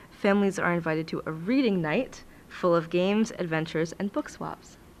 27th, families are invited to a reading night full of games, adventures, and book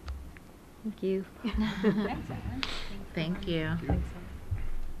swaps. Thank you. Thank you.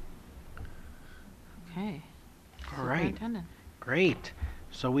 Okay. All right. Superintendent. Great.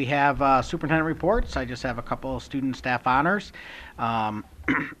 So we have superintendent reports. I just have a couple of student staff honors.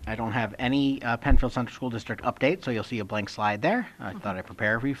 I don't have any Penfield Central School District updates, so you'll see a blank slide there. I thought I'd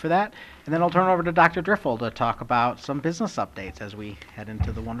prepare for you for that. And then I'll turn it over to Dr. Driffill to talk about some business updates as we head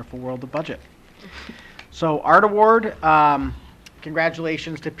into the wonderful world of budget. So Art Award,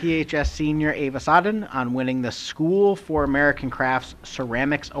 congratulations to PHS senior Ava Sadin on winning the School for American Crafts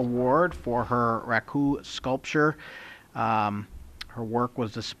Ceramics Award for her raku sculpture. Her work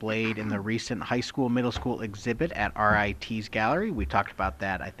was displayed in the recent high school, middle school exhibit at RIT's gallery. We talked about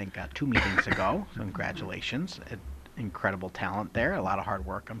that, I think, 2 meetings ago. So congratulations. Incredible talent there. A lot of hard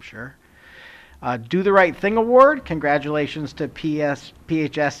work, I'm sure. Do the Right Thing Award. Congratulations to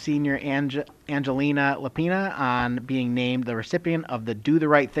PHS senior Angelina Lapina on being named the recipient of the Do the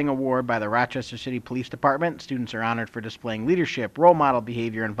Right Thing Award by the Rochester City Police Department. Students are honored for displaying leadership, role model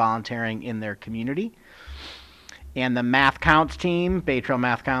behavior, and volunteering in their community. And the Math Counts team, Bay Trail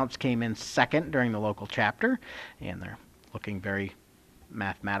Math Counts, came in second during the local chapter. And they're looking very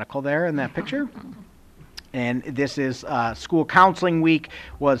mathematical there in that picture. And this is School Counseling Week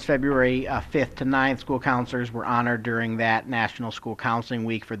was February 5th to 9th. School counselors were honored during that National School Counseling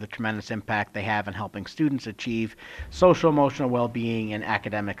Week for the tremendous impact they have in helping students achieve social, emotional well-being and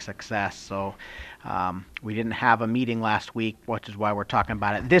academic success. So we didn't have a meeting last week, which is why we're talking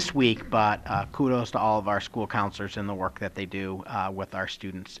about it this week, but kudos to all of our school counselors and the work that they do with our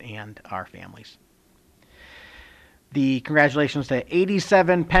students and our families. The congratulations to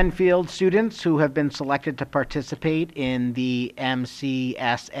 87 Penfield students who have been selected to participate in the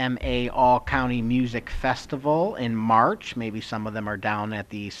MCSMA All-County Music Festival in March. Maybe some of them are down at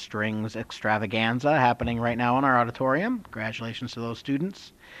the Strings Extravaganza happening right now in our auditorium. Congratulations to those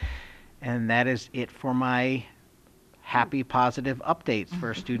students. And that is it for my happy, positive updates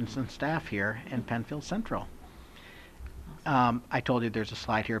for students and staff here in Penfield Central. I told you there's a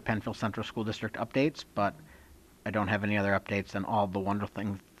slide here, Penfield Central School District updates, but I don't have any other updates than all the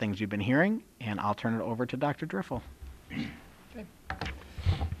wonderful things you've been hearing, and I'll turn it over to Dr. Driffill. Okay.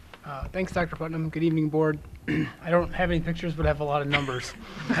 Thanks, Dr. Putnam. Good evening, board. I don't have any pictures, but I have a lot of numbers.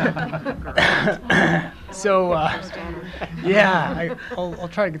 So, yeah, I'll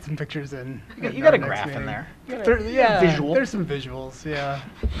try to get some pictures in. You got a graph in there. Visual. There's some visuals. Yeah.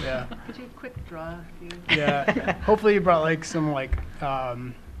 Could you quick draw a few? Yeah. Hopefully you brought like some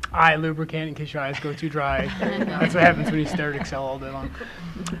eye lubricant in case your eyes go too dry. That's what happens when you stare at Excel all day long.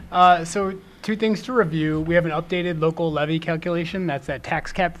 So 2 things to review. We have an updated local levy calculation. That's that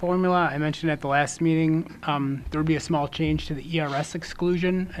tax cap formula I mentioned at the last meeting. There would be a small change to the ERS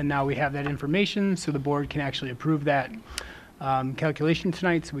exclusion, and now we have that information, so the board can actually approve that calculation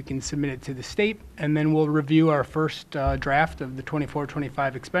tonight, so we can submit it to the state, and then we'll review our first draft of the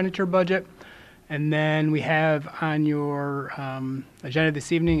 24-25 expenditure budget. And then we have on your agenda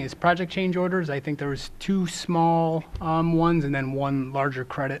this evening is project change orders. I think there was 2 small ones and then 1 larger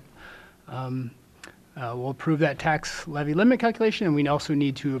credit. We'll approve that tax levy limit calculation, and we also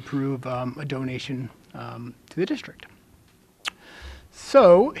need to approve a donation to the district.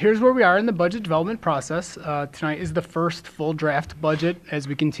 So here's where we are in the budget development process. Tonight is the first full draft budget as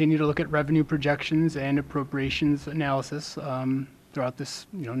we continue to look at revenue projections and appropriations analysis throughout this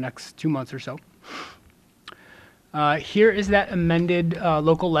next 2 months or so. Here is that amended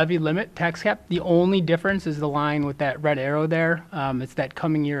local levy limit tax cap. The only difference is the line with that red arrow there. It's that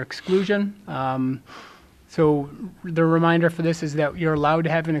coming year exclusion. So the reminder for this is that you're allowed to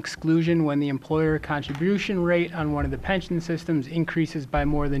have an exclusion when the employer contribution rate on one of the pension systems increases by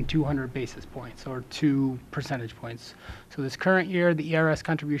more than 200 basis points or 2 percentage points. So this current year, the ERS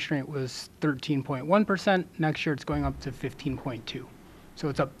contribution rate was 13.1%. Next year, it's going up to 15.2. So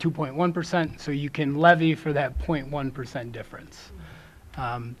it's up 2.1%, so you can levy for that 0.1% difference.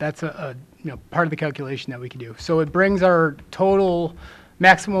 That's a part of the calculation that we can do. So it brings our total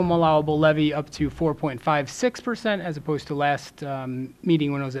maximum allowable levy up to 4.56% as opposed to last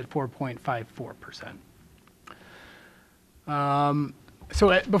meeting when it was at 4.54%.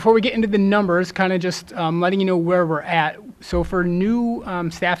 So before we get into the numbers, kind of just letting you know where we're at. So for new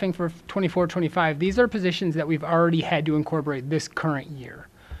staffing for 24-25, these are positions that we've already had to incorporate this current year.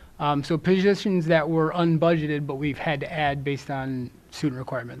 So positions that were unbudgeted, but we've had to add based on student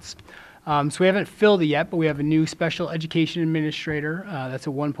requirements. So we haven't filled it yet, but we have a new special education administrator. That's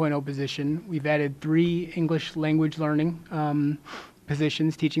a 1.0 position. We've added 3 English language learning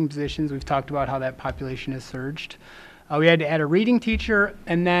positions, teaching positions. We've talked about how that population has surged. We had to add a reading teacher,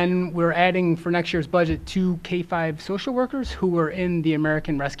 and then we're adding for next year's budget 2 K-5 social workers who were in the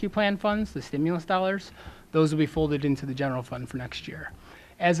American Rescue Plan funds, the stimulus dollars. Those will be folded into the general fund for next year.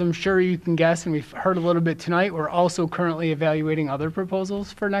 As I'm sure you can guess, and we've heard a little bit tonight, we're also currently evaluating other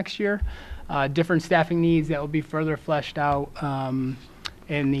proposals for next year, different staffing needs that will be further fleshed out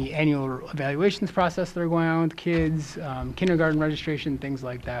in the annual evaluations process that are going on with kids, kindergarten registration, things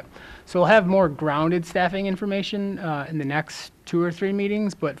like that. So we'll have more grounded staffing information in the next 2 or 3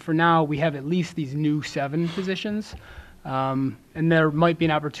 meetings, but for now we have at least these new 7 positions. And there might be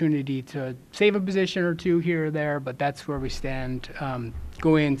an opportunity to save a position or 2 here or there, but that's where we stand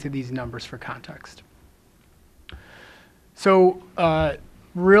going into these numbers for context. So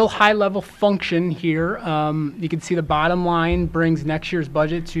real high level function here. You can see the bottom line brings next year's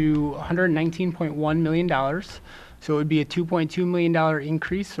budget to $119.1 million. So it would be a $2.2 million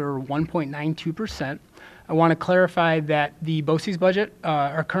increase or 1.92%. I want to clarify that the BOCES budget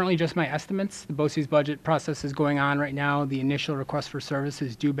are currently just my estimates. The BOCES budget process is going on right now. The initial request for service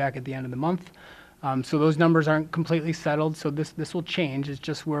is due back at the end of the month. So those numbers aren't completely settled, so this will change. It's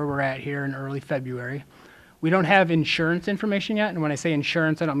just where we're at here in early February. We don't have insurance information yet, and when I say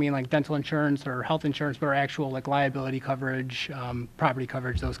insurance, I don't mean like dental insurance or health insurance, but our actual like liability coverage, property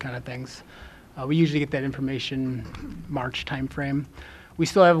coverage, those kind of things. We usually get that information March timeframe. We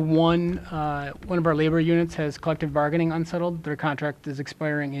still have one of our labor units has collective bargaining unsettled. Their contract is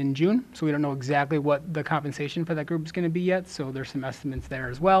expiring in June, so we don't know exactly what the compensation for that group is going to be yet, so there's some estimates there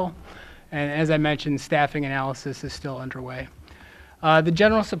as well. And as I mentioned, staffing analysis is still underway. The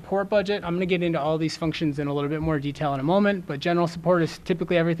general support budget, I'm going to get into all these functions in a little bit more detail in a moment, but general support is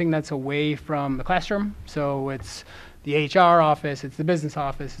typically everything that's away from the classroom. So it's the HR office, it's the business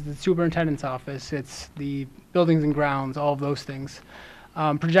office, it's the superintendent's office, it's the buildings and grounds, all of those things.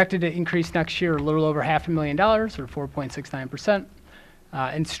 Projected to increase next year a little over $500,000 or 4.69%.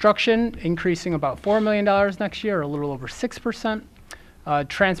 Instruction increasing about $4 million next year, or a little over 6%.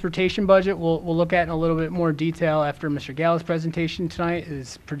 Transportation budget we'll look at in a little bit more detail after Mr. Gall's presentation tonight,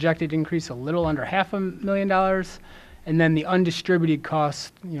 is projected to increase a little under $500,000. And then the undistributed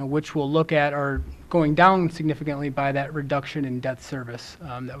costs, which we'll look at, are going down significantly by that reduction in debt service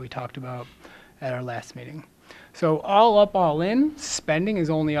that we talked about at our last meeting. So all up, all in, spending is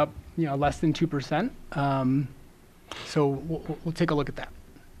only up less than 2%. So we'll take a look at that.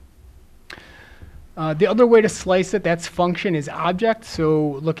 The other way to slice it, that's function, is object.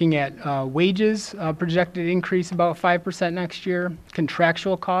 So looking at wages, projected increase about 5% next year.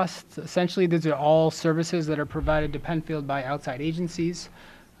 Contractual costs, essentially these are all services that are provided to Penfield by outside agencies.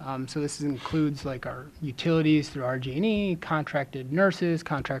 So this includes like our utilities through RG&E, contracted nurses,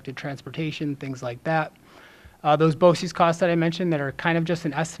 contracted transportation, things like that. Those BOCES costs that I mentioned that are kind of just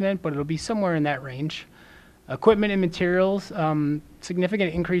an estimate, but it'll be somewhere in that range. Equipment and materials,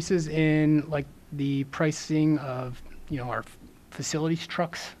 significant increases in like the pricing of our facilities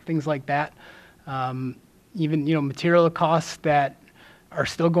trucks, things like that. Even material costs that are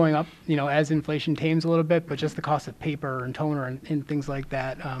still going up as inflation tames a little bit, but just the cost of paper and toner and things like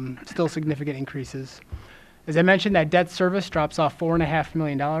that, still significant increases. As I mentioned, that debt service drops off $4.5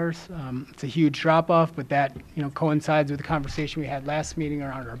 million. It's a huge drop off, but that coincides with the conversation we had last meeting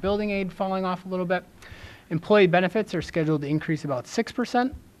around our building aid falling off a little bit. Employee benefits are scheduled to increase about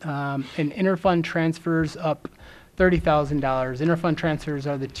 6%, and interfund transfers up $30,000. Interfund transfers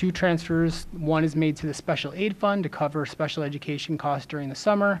are the two transfers. One is made to the special aid fund to cover special education costs during the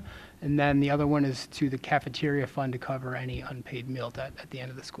summer, and then the other one is to the cafeteria fund to cover any unpaid meal debt at the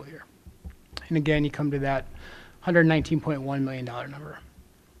end of the school year. And again, you come to that $119.1 million number.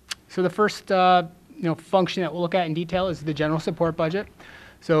 So the first function that we'll look at in detail is the general support budget.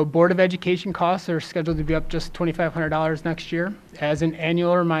 So Board of Education costs are scheduled to be up just $2,500 next year. As an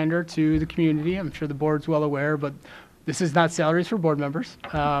annual reminder to the community, I'm sure the board's well aware, but this is not salaries for board members.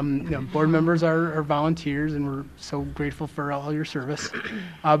 Board members are volunteers, and we're so grateful for all your service.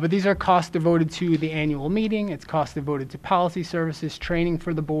 But these are costs devoted to the annual meeting. It's costs devoted to policy services, training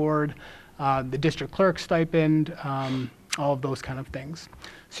for the board, the district clerk stipend, all of those kind of things.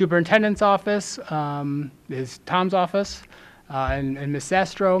 Superintendent's office is Tom's office. And Ms.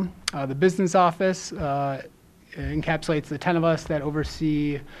 Sastro. The business office encapsulates the 10 of us that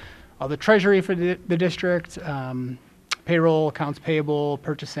oversee all the treasury for the district, payroll, accounts payable,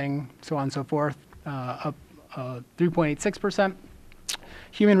 purchasing, so on and so forth, up 3.86%.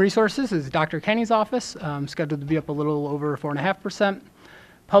 Human resources is Dr. Kenny's office, scheduled to be up a little over 4.5%.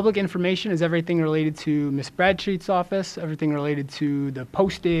 Public information is everything related to Ms. Bradstreet's office, everything related to the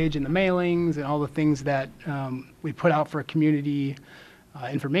postage and the mailings and all the things that we put out for community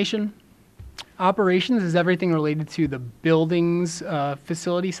information. Operations is everything related to the buildings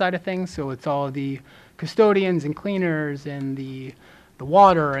facility side of things. So it's all of the custodians and cleaners and the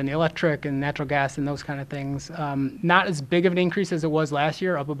water and the electric and natural gas and those kind of things. Not as big of an increase as it was last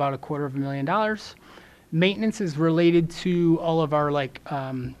year, up about $250,000. Maintenance is related to all of our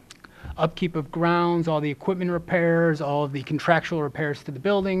upkeep of grounds, all the equipment repairs, all of the contractual repairs to the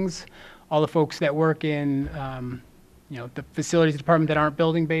buildings, all the folks that work in the facilities department that aren't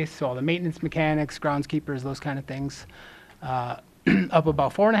building based, so all the maintenance mechanics, groundskeepers, those kind of things. Up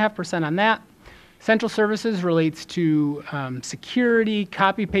about 4.5% on that. Central services relates to security,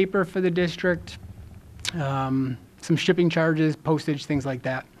 copy paper for the district, some shipping charges, postage, things like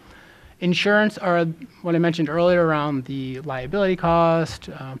that. Insurance are what I mentioned earlier around the liability cost,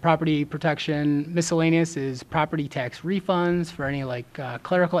 property protection. Miscellaneous is property tax refunds for any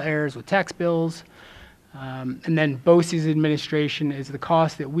clerical errors with tax bills. And then BOCES administration is the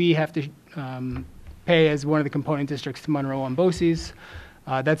cost that we have to pay as one of the component districts to Monroe on BOCES.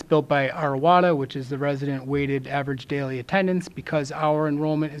 That's built by ARWADA, which is the resident weighted average daily attendance. Because our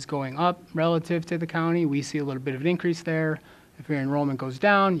enrollment is going up relative to the county, we see a little bit of an increase there. If your enrollment goes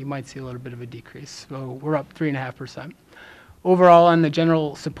down, you might see a little bit of a decrease. So we're up 3.5%. Overall, on the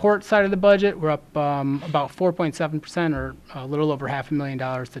general support side of the budget, we're up about 4.7%, or a little over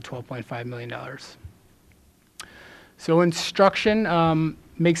 $500,000 to $12.5 million. So instruction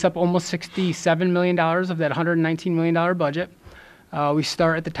makes up almost $67 million of that $119 million budget. We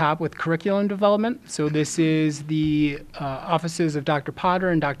start at the top with curriculum development. So this is the offices of Dr. Potter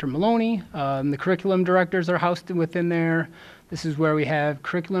and Dr. Maloney. The curriculum directors are housed within there. This is where we have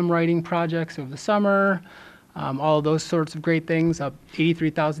curriculum writing projects over the summer, all of those sorts of great things, up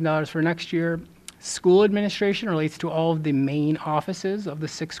 $83,000 for next year. School administration relates to all of the main offices of the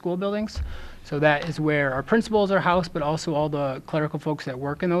 6 school buildings. So that is where our principals are housed, but also all the clerical folks that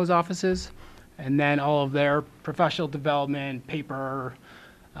work in those offices. And then all of their professional development, paper,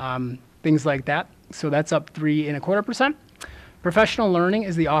 things like that. So that's up 3.25%. Professional learning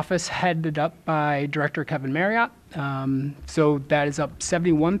is the office headed up by Director Kevin Marriott. So that is up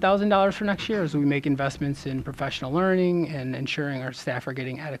 $71,000 for next year as we make investments in professional learning and ensuring our staff are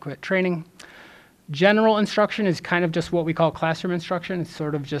getting adequate training. General instruction is kind of just what we call classroom instruction. It's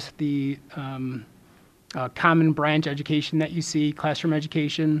sort of just the common branch education that you see, classroom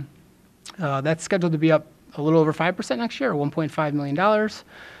education. That's scheduled to be up a little over 5% next year, or $1.5 million.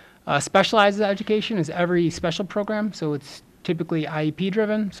 Specialized education is every special program, so it's typically IEP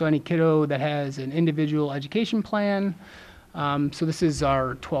driven, so any kiddo that has an individual education plan. So this is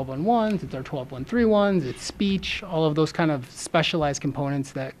our 12-1-1s, it's our 12-1-3-1s, it's speech, all of those kind of specialized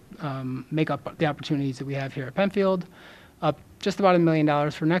components that make up the opportunities that we have here at Penfield. Up just about $1 million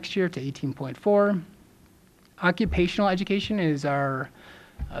for next year to 18.4. Occupational education is our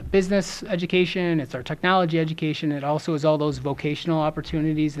business education, it's our technology education, it also is all those vocational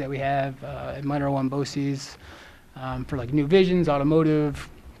opportunities that we have at Minor 1 BOCES. For like New Visions, automotive,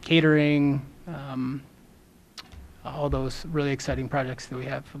 catering, all those really exciting projects that we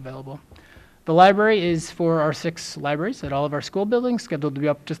have available. The library is for our 6 libraries at all of our school buildings, scheduled to be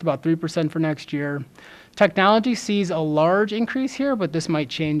up just about 3% for next year. Technology sees a large increase here, but this might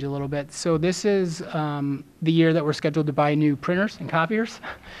change a little bit. So this is the year that we're scheduled to buy new printers and copiers.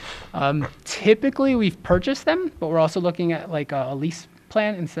 Typically, we've purchased them, but we're also looking at like a lease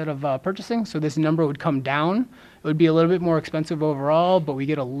plan instead of purchasing. So this number would come down. It would be a little bit more expensive overall, but we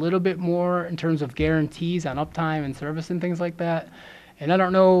get a little bit more in terms of guarantees on uptime and service and things like that. And I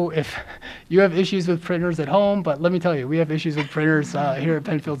don't know if you have issues with printers at home, but let me tell you, we have issues with printers here at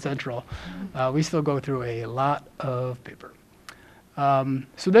Penfield Central. We still go through a lot of paper.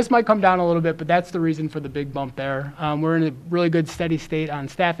 So this might come down a little bit, but that's the reason for the big bump there. We're in a really good steady state on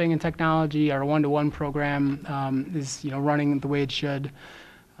staffing and technology. Our 1-to-1 program is running the way it should.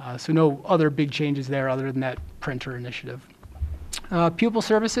 So no other big changes there other than that printer initiative. Pupil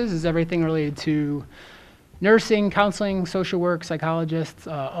services is everything related to nursing, counseling, social work, psychologists,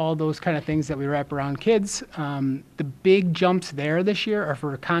 all those kind of things that we wrap around kids. The big jumps there this year are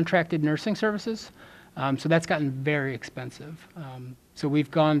for contracted nursing services. So that's gotten very expensive. So we've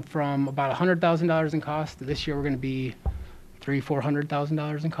gone from about $100,000 in cost to this year we're going to be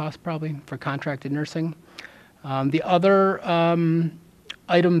 $300,000-$400,000 in cost probably for contracted nursing. The other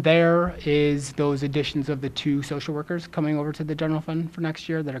item there is those additions of the 2 social workers coming over to the general fund for next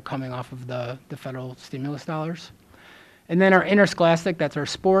year that are coming off of the federal stimulus dollars. And then our interscholastic, that's our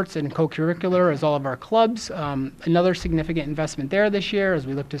sports and co-curricular, is all of our clubs. Another significant investment there this year as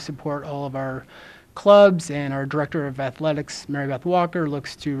we look to support all of our clubs, and our director of athletics, Mary Beth Walker,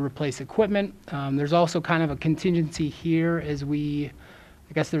 looks to replace equipment. There's also kind of a contingency here as I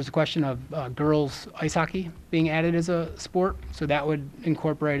guess there's a question of girls ice hockey being added as a sport. So that would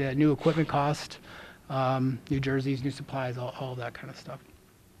incorporate a new equipment cost, new jerseys, new supplies, all that kind of stuff.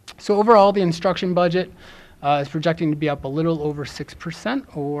 So overall, the instruction budget is projecting to be up a little over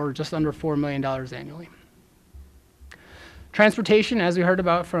 6% or just under $4 million annually. Transportation, as we heard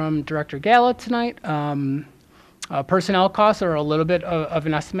about from Director Gala tonight, personnel costs are a little bit of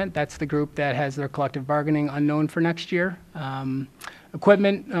an estimate. That's the group that has their collective bargaining unknown for next year.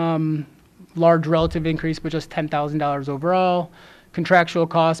 Equipment, large relative increase, but just $10,000 overall. Contractual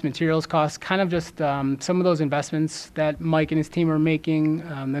costs, materials costs, kind of just some of those investments that Mike and his team are making.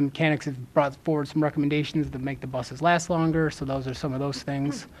 The mechanics have brought forward some recommendations to make the buses last longer, so those are some of those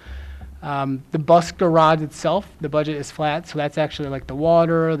things. The bus garage itself, the budget is flat, so that's actually like the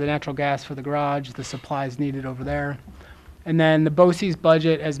water, the natural gas for the garage, the supplies needed over there. And then the BOCES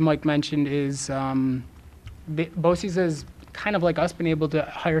budget, as Mike mentioned, is BOCES is kind of like us, been able to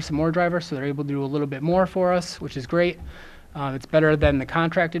hire some more drivers, so they're able to do a little bit more for us, which is great. It's better than the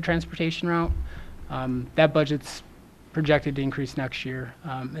contracted transportation route. That budget's projected to increase next year,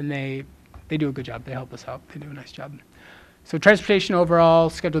 and they do a good job. They help us out. They do a nice job. So transportation overall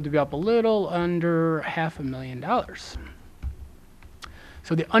scheduled to be up a little under $500,000.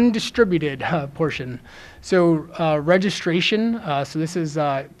 So the undistributed portion. So registration, so this is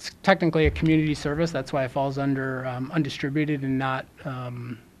it's technically a community service. That's why it falls under undistributed and not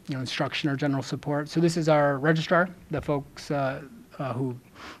instruction or general support. So this is our registrar, the folks who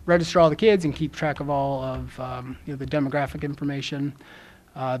register all the kids and keep track of all of the demographic information.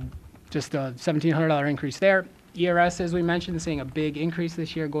 Just a $1,700 increase there. ERS, as we mentioned, seeing a big increase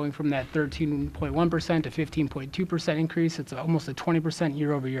this year, going from that 13.1% to 15.2% increase. It's almost a 20%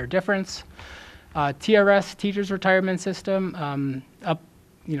 year-over-year difference. TRS, Teachers Retirement System, up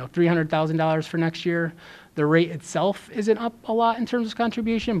 $300,000 for next year. The rate itself isn't up a lot in terms of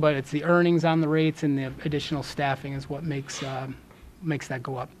contribution, but it's the earnings on the rates and the additional staffing is what makes that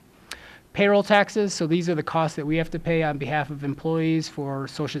go up. Payroll taxes, so these are the costs that we have to pay on behalf of employees for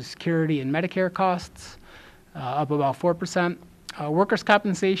Social Security and Medicare costs, up about 4%. Workers'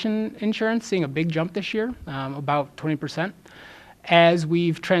 compensation insurance seeing a big jump this year, about 20%. As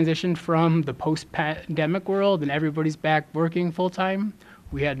we've transitioned from the post-pandemic world and everybody's back working full-time,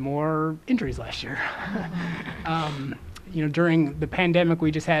 we had more injuries last year. During the pandemic,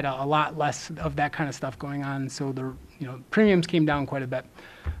 we just had a lot less of that kind of stuff going on, so the premiums came down quite a bit.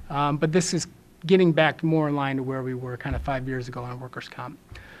 But this is getting back more in line to where we were kind of 5 years ago on workers' comp.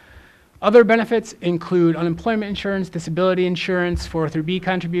 Other benefits include unemployment insurance, disability insurance, 403B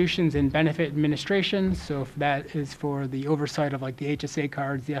contributions, and benefit administration. So if that is for the oversight of like the HSA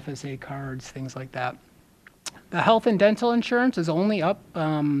cards, the FSA cards, things like that. The health and dental insurance is only up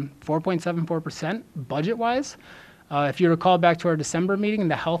 4.74% budget-wise. If you recall back to our December meeting,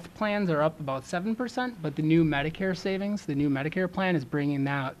 the health plans are up about 7%, but the new Medicare savings, the new Medicare plan is bringing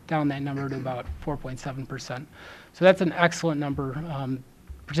down that number to about 4.7%. So that's an excellent number,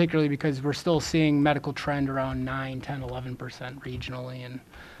 particularly because we're still seeing medical trend around 9, 10, 11% regionally and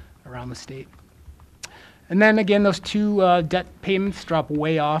around the state. And then again, those two debt payments drop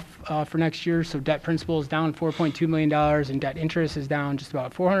way off for next year. So debt principal is down $4.2 million and debt interest is down just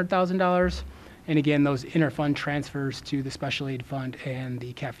about $400,000. And again, those interfund transfers to the special aid fund and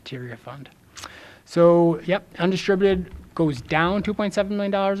the cafeteria fund. So yep, undistributed goes down $2.7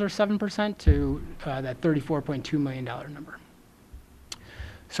 million or 7% to that $34.2 million number.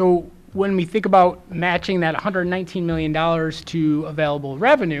 So when we think about matching that $119 million to available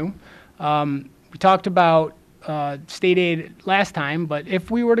revenue, we talked about state aid last time, but if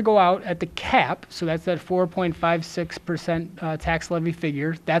we were to go out at the cap, so that's that 4.56% tax levy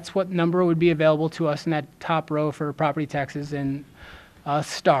figure, that's what number would be available to us in that top row for property taxes in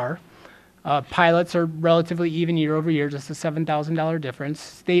star. Pilots are relatively even year over year, just a $7,000 difference.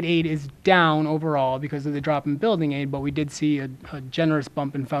 State aid is down overall because of the drop in building aid, but we did see a generous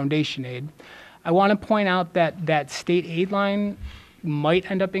bump in foundation aid. I want to point out that that state aid line might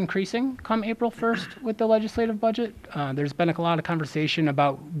end up increasing come April 1st with the legislative budget. There's been a lot of conversation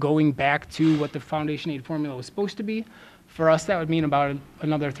about going back to what the foundation aid formula was supposed to be. For us, that would mean about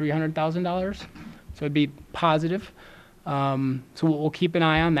another $300,000. So it'd be positive. So we'll keep an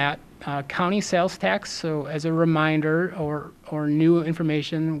eye on that. County sales tax, so as a reminder or new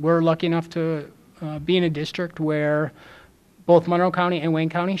information, we're lucky enough to be in a district where both Monroe County and Wayne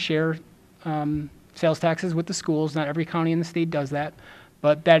County share sales taxes with the schools. Not every county in the state does that,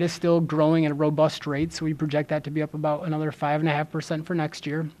 but that is still growing at a robust rate, so we project that to be up about another 5.5% for next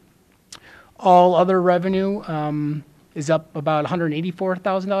year. All other revenue is up about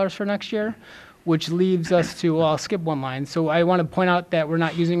 $184,000 for next year, which leaves us to, well, I'll skip one line. So I want to point out that we're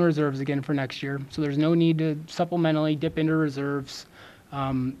not using reserves again for next year, so there's no need to supplementally dip into reserves,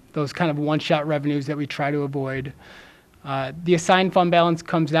 those kind of one-shot revenues that we try to avoid. The assigned fund balance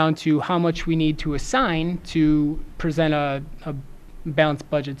comes down to how much we need to assign to present a balanced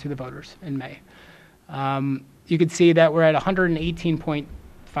budget to the voters in May. You can see that we're at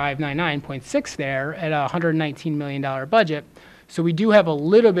 118.599.6 there at a $119 million budget. So we do have a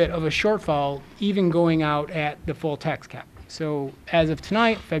little bit of a shortfall even going out at the full tax cap. So as of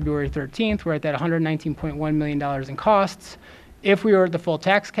tonight, February 13th, we're at that $119.1 million in costs. If we were at the full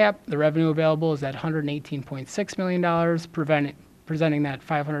tax cap, the revenue available is at $118.6 million, presenting that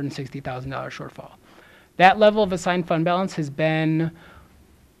 $560,000 shortfall. That level of assigned fund balance has been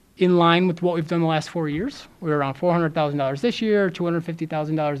in line with what we've done the last 4 years. We were around $400,000 this year,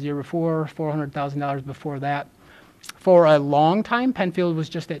 $250,000 the year before, $400,000 before that. For a long time, Penfield was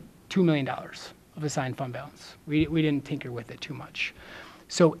just at $2 million of assigned fund balance. We didn't tinker with it too much.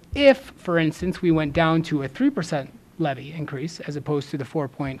 So if, for instance, we went down to a 3% levy increase as opposed to the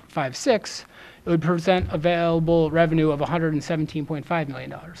 4.56, it would present available revenue of $117.5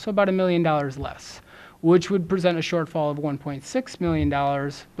 million, so about $1 million less, which would present a shortfall of $1.6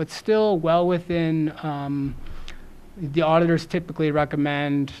 million, but still well within, the auditors typically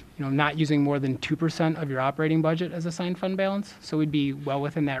recommend not using more than 2% of your operating budget as assigned fund balance, so we'd be well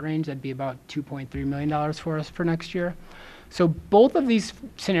within that range. That'd be about $2.3 million for us for next year. So both of these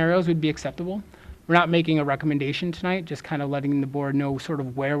scenarios would be acceptable. We're not making a recommendation tonight, just kind of letting the board know sort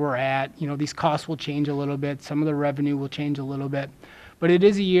of where we're at. These costs will change a little bit. Some of the revenue will change a little bit. But it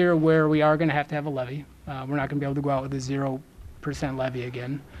is a year where we are going to have a levy. We're not going to be able to go out with a 0% levy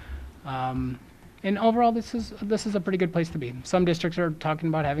again. And overall, this is a pretty good place to be. Some districts are talking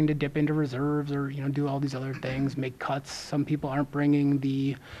about having to dip into reserves or do all these other things, make cuts. Some people aren't bringing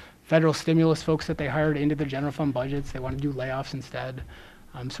the federal stimulus folks that they hired into the general fund budgets. They want to do layoffs instead.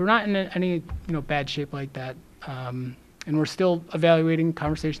 So we're not in any bad shape like that. And we're still evaluating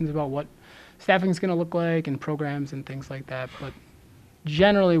conversations about what staffing is going to look like and programs and things like that. But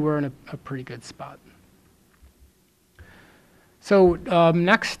generally, we're in a pretty good spot. So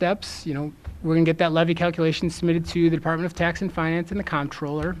next steps, we're going to get that levy calculation submitted to the Department of Tax and Finance and the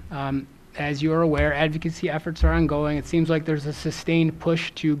Comptroller. As you are aware, advocacy efforts are ongoing. It seems like there's a sustained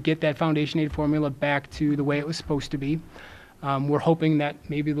push to get that foundation aid formula back to the way it was supposed to be. We're hoping that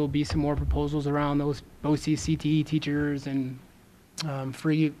maybe there'll be some more proposals around those BOCES, CTE teachers and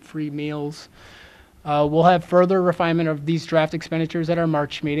free meals. We'll have further refinement of these draft expenditures at our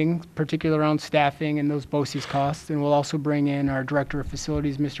March meeting, particularly around staffing and those BOCES costs. And we'll also bring in our Director of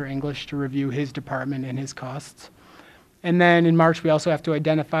Facilities, Mr. English, to review his department and his costs. And then in March, we also have to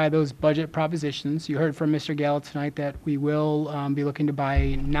identify those budget propositions. You heard from Mr. Gallo tonight that we will be looking to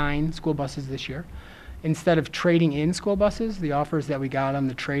buy 9 school buses this year. Instead of trading in school buses, the offers that we got on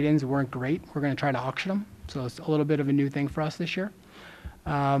the trade-ins weren't great. We're going to try to auction them. So it's a little bit of a new thing for us this year.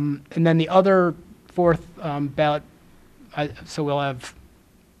 And then the other fourth ballot, so we'll have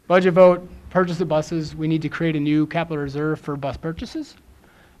budget vote, purchase of buses. We need to create a new capital reserve for bus purchases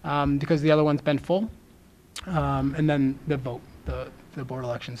because the other one's been full. And then the vote, the board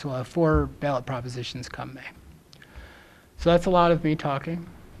election. So we'll have 4 ballot propositions come May. So that's a lot of me talking.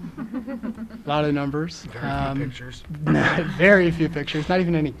 A lot of numbers. Very few pictures. Very few pictures, not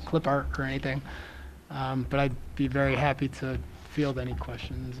even any clip art or anything. But I'd be very happy to field any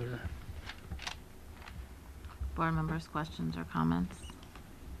questions or. Board members, questions or comments?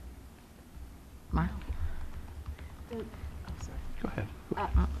 Mark? Go ahead.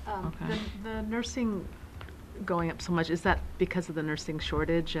 Okay. The nursing going up so much, is that because of the nursing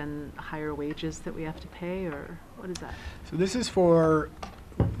shortage and higher wages that we have to pay, or what is that? So this is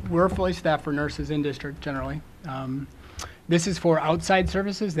we're fully staffed for nurses in district generally. This is for outside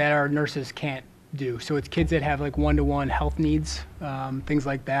services that our nurses can't do. So it's kids that have like one-to-one health needs, things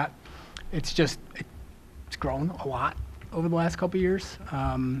like that. It's grown a lot over the last couple of years.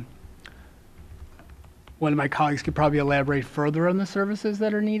 One of my colleagues could probably elaborate further on the services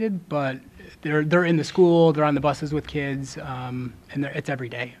that are needed, but they're in the school, they're on the buses with kids, and it's every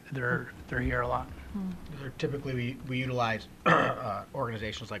day. They're here a lot. Typically, we utilize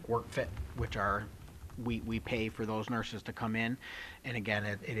organizations like WorkFit, which are we pay for those nurses to come in, and again,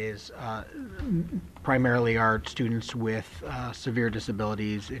 it is primarily our students with severe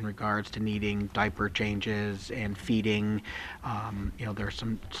disabilities in regards to needing diaper changes and feeding. There's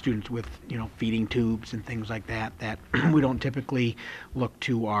some students with feeding tubes and things like that we don't typically look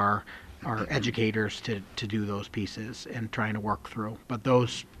to our educators to do those pieces and trying to work through. But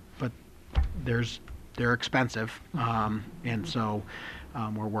they're expensive, and so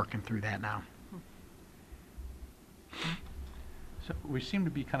we're working through that now. So we seem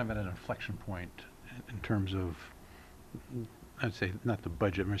to be kind of at an inflection point in terms of, I'd say, not the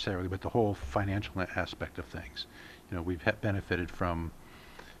budget necessarily, but the whole financial aspect of things. We've benefited from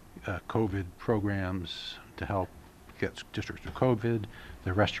COVID programs to help get districts through COVID,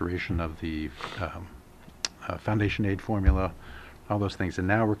 the restoration of the foundation aid formula, all those things. And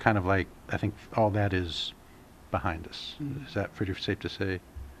now we're kind of like, I think all that is behind us. Mm-hmm. Is that pretty safe to say?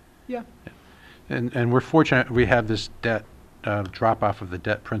 Yeah. And we're fortunate we have this debt drop off of the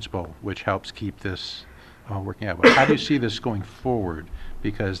debt principal, which helps keep this working out. But how do you see this going forward?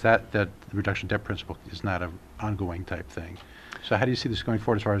 Because that reduction debt principal is not an ongoing type thing. So how do you see this going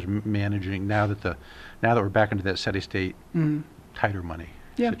forward as far as managing now that we're back into that steady state, tighter money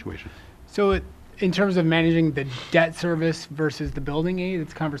situation? So in terms of managing the debt service versus the building aid,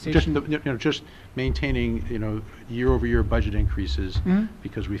 it's a conversation. Just maintaining year-over-year budget increases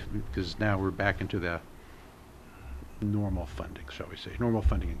because now we're back into the normal funding, shall we say, normal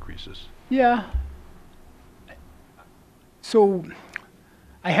funding increases. Yeah. So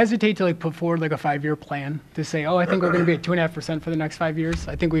I hesitate to put forward a 5-year plan to say, I think we're going to be at 2.5% for the next 5 years.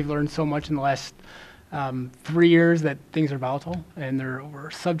 I think we've learned so much in the last 3 years that things are volatile and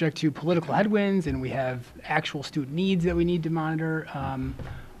we're subject to political headwinds, and we have actual student needs that we need to monitor,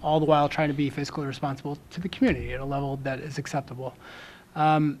 all the while trying to be fiscally responsible to the community at a level that is acceptable.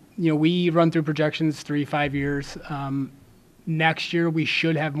 We run through projections 3-5 years. Next year we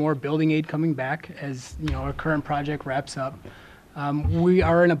should have more building aid coming back as our current project wraps up. We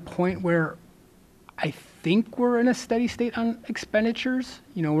are in a point where I think we're in a steady state on expenditures.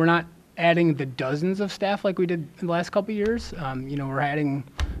 We're not adding the dozens of staff like we did in the last couple of years. We're adding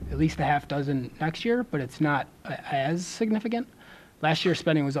at least a half dozen next year, but it's not as significant. Last year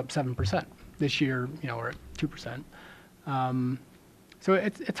spending was up 7%. This year, we're at 2%. So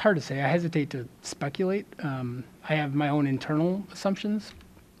it's hard to say. I hesitate to speculate. I have my own internal assumptions.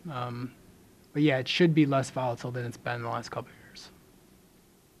 But yeah, it should be less volatile than it's been in the last couple of years.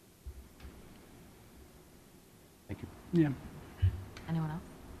 Thank you. Yeah. Anyone else?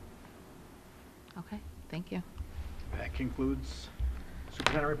 Okay, thank you. That concludes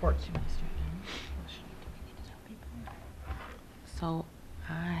superintendent reports. So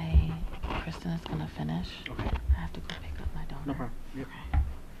Kristen is gonna finish. Okay. I have to go pick up my donor. No problem. Yep. Okay.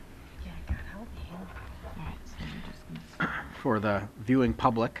 Yeah, God help me. All right, so I'm just gonna. For the viewing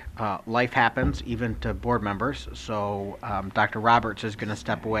public, life happens even to board members. So Dr. Roberts is going to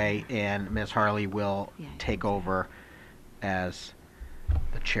step away, and Ms. Harley will take over as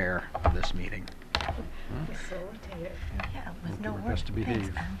the chair of this meeting. Facilitator. Yeah, with no We'll do our work. best to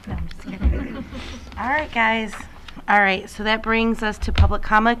behave. Thanks. No, I'm just kidding. All right, guys. All right, so that brings us to public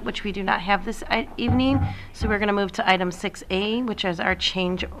comment, which we do not have this evening. So we're going to move to item 6A, which is our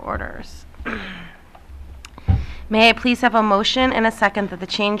change orders. May I please have a motion and a second that the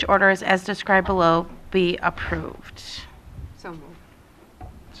change orders as described below be approved? So moved.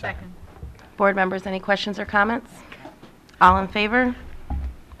 Second. Board members, any questions or comments? All in favor?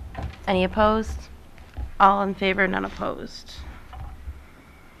 Any opposed? All in favor, none opposed.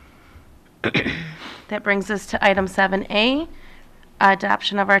 That brings us to item 7A,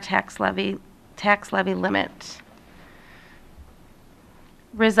 adoption of our tax levy limit.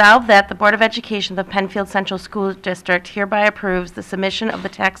 Resolved that the Board of Education of the Penfield Central School District hereby approves the submission of the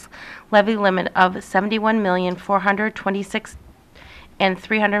tax levy limit of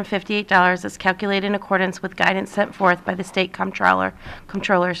 $71,426,358 as calculated in accordance with guidance sent forth by the State Comptroller,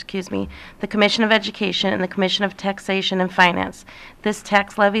 the Commission of Education, and the Commission of Taxation and Finance. This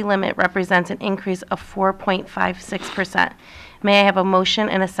tax levy limit represents an increase of 4.56%. May I have a motion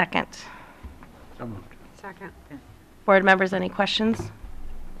and a second? So moved. Second. Board members, any questions?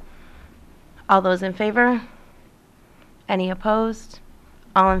 All those in favor? Any opposed?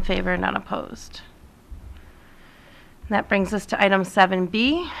 All in favor, none opposed. That brings us to item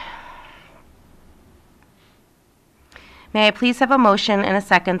 7B. May I please have a motion and a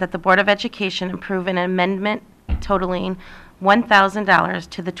second that the Board of Education approve an amendment totaling $1,000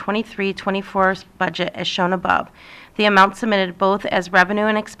 to the 23-24 budget as shown above. The amount submitted both as revenue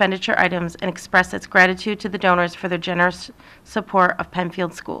and expenditure items, and express its gratitude to the donors for their generous support of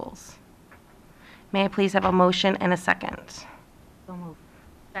Penfield schools. May I please have a motion and a second? So moved.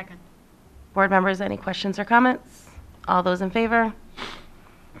 Second. Board members, any questions or comments? All those in favor?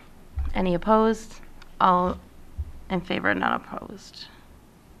 Any opposed? All in favor, none opposed.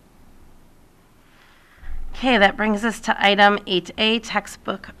 Okay, that brings us to item 8A,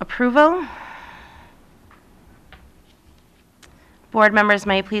 textbook approval. Board members,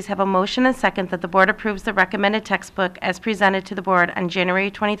 may I please have a motion and second that the board approves the recommended textbook as presented to the board on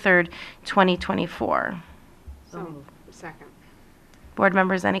January 23rd, 2024. So moved. Second. Board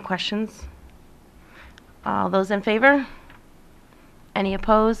members, any questions? All those in favor? Any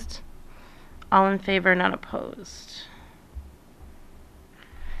opposed? All in favor, none opposed.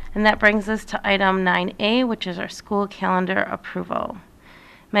 And that brings us to item 9A, which is our school calendar approval.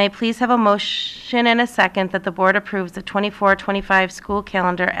 May I please have a motion and a second that the board approves the 24-25 school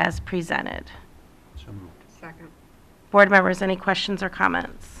calendar as presented? So moved. Second. Board members, any questions or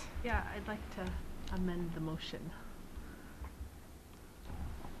comments? Yeah, I'd like to amend the motion.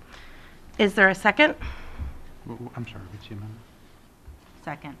 Is there a second? I'm sorry, what's the amendment?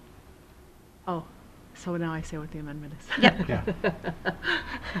 Second. Oh, so now I say what the amendment is. Yep. Yeah.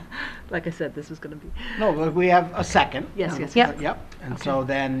 Like I said, this was going to be. No, but we have a second. Yes, yes, Yep. Yep. And Okay. so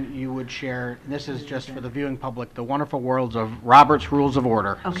then you would share, and this is just for the viewing public, the wonderful worlds of Robert's Rules of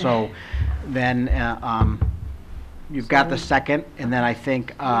Order. Okay. So then you've got the second, and then I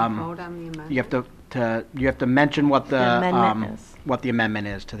think Vote on the amendment. you have to mention what the amendment is. what the amendment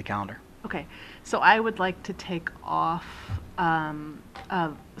is to the calendar. Okay, so I would like to take off,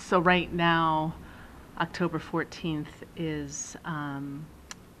 so right now, October 14th is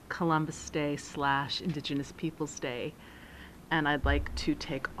Columbus Day / Indigenous Peoples Day, and I'd like to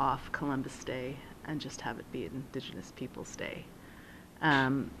take off Columbus Day and just have it be Indigenous Peoples Day.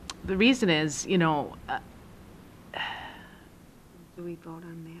 The reason is, Do we vote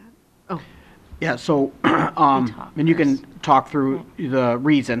on that? oh, Yeah, so, and you can talk through the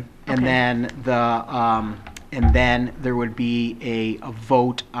reason, and Okay. then there would be a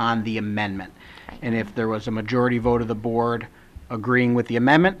vote on the amendment. And if there was a majority vote of the board agreeing with the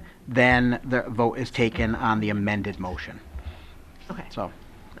amendment, then the vote is taken on the amended motion. Okay. So,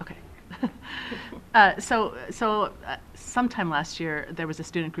 Okay. Sometime last year, there was a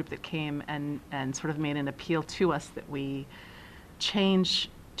student group that came and sort of made an appeal to us that we change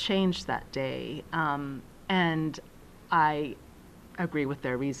that day. And I agree with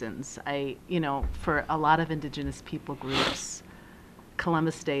their reasons. For a lot of Indigenous people groups,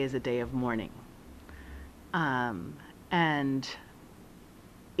 Columbus Day is a day of mourning. And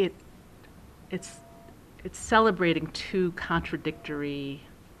it's celebrating two contradictory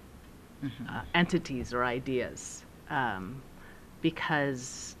entities or ideas,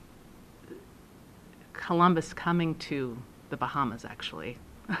 because Columbus coming to the Bahamas actually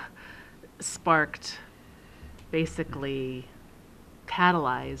basically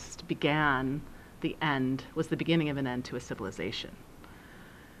was the beginning of an end to a civilization.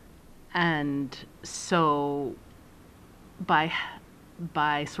 And so by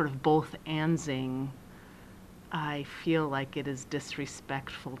sort of both andsing, I feel like it is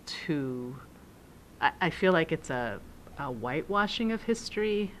disrespectful to, I feel like it's a whitewashing of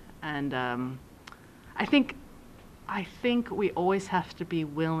history, and I think we always have to be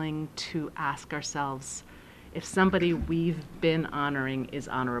willing to ask ourselves if somebody we've been honoring is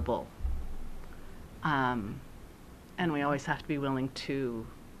honorable. And we always have to be willing to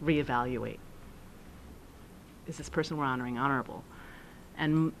reevaluate. Is this person we're honoring honorable?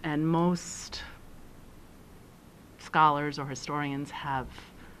 And most scholars or historians have,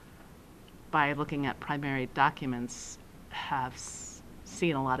 by looking at primary documents, have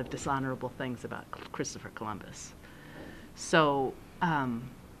seen a lot of dishonorable things about Christopher Columbus. So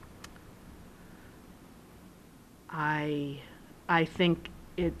I think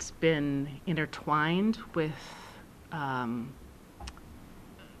it's been intertwined with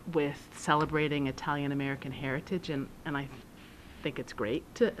celebrating Italian American heritage, and I think it's great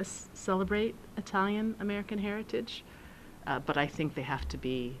to celebrate Italian American heritage, but I think they have to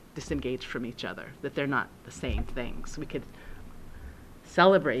be disengaged from each other, that they're not the same things. We could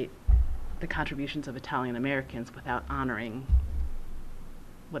celebrate the contributions of Italian Americans without honoring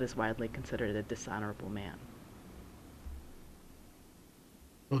what is widely considered a dishonorable man.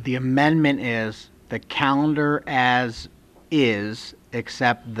 well, the amendment is the calendar as is,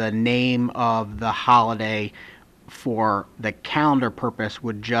 except the name of the holiday for the calendar purpose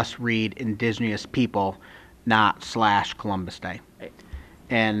would just read Indigenous People, not / Columbus Day. Right.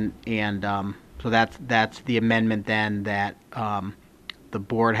 And so that's the amendment then that the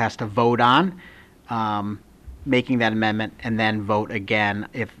board has to vote on, making that amendment, and then vote again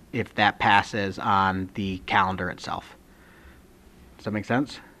if that passes on the calendar itself. Does that make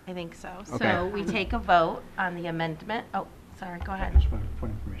sense? I think so. Okay. So we take a vote on the amendment. Oh, sorry, go ahead. Just one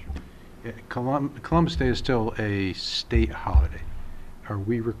point of information. Yeah, Columbus Day is still a state holiday. Are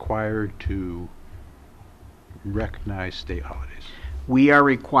we required to recognize state holidays? We are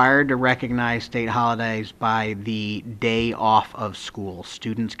required to recognize state holidays by the day off of school.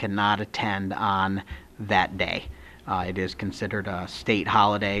 Students cannot attend on that day. It is considered a state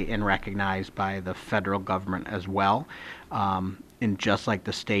holiday and recognized by the federal government as well. And just like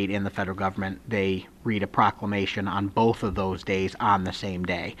the state and the federal government, they read a proclamation on both of those days on the same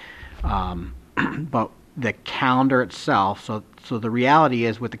day. But the calendar itself, so the reality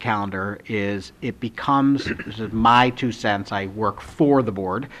is with the calendar is it becomes, this is my 2 cents, I work for the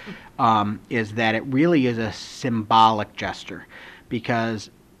board, is that it really is a symbolic gesture,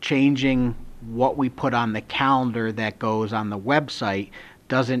 because changing what we put on the calendar that goes on the website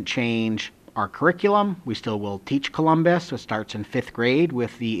doesn't change our curriculum. We still will teach Columbus. It starts in 5th grade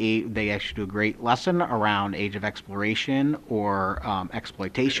with they actually do a great lesson around age of exploration or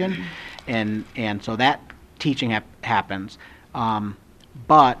exploitation, and so that teaching happens,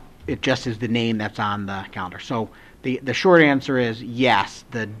 but it just is the name that's on the calendar. So the short answer is yes.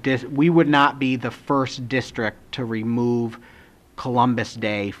 We would not be the first district to remove Columbus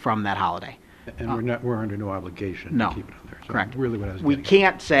Day from that holiday. And we're under no obligation No, to keep it on there. So correct. Really, what I was We getting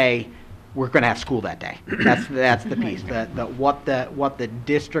at. can't say we're going to have school that day. That's the piece. What the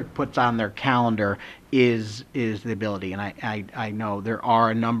district puts on their calendar is the ability. And I know there are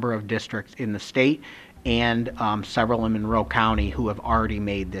a number of districts in the state and several in Monroe County who have already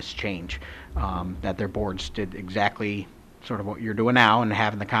made this change. That their boards did exactly sort of what you're doing now and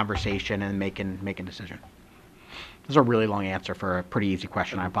having the conversation and making a decision. This is a really long answer for a pretty easy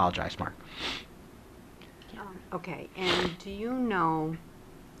question. I apologize, Mark. Okay, and do you know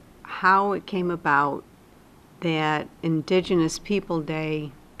how it came about that Indigenous People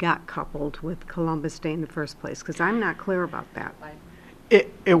Day got coupled with Columbus Day in the first place? Because I'm not clear about that.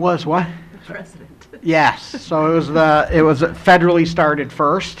 It was what? The president. Yes, so it was federally started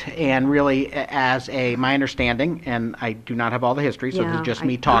first, and really as my understanding, and I do not have all the history, so this is just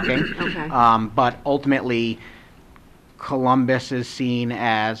me talking. Okay. But ultimately, Columbus is seen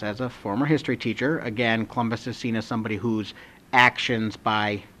as a former history teacher, again, Columbus is seen as somebody whose actions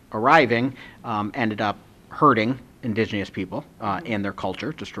by arriving ended up hurting indigenous people and their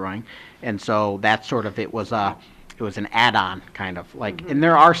culture, destroying. And so that's sort of, it was an add-on, kind of like, and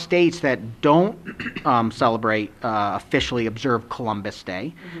there are states that don't celebrate, officially observe Columbus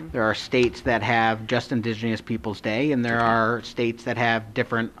Day. There are states that have just Indigenous Peoples Day, and there are states that have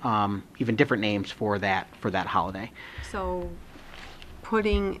different, even different names for that holiday. So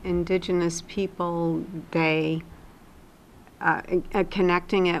putting Indigenous People Day,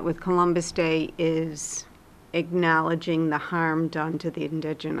 connecting it with Columbus Day is acknowledging the harm done to the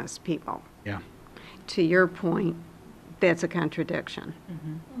indigenous people. Yeah. To your point, that's a contradiction.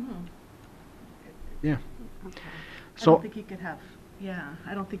 Yeah. I So don't think you could have,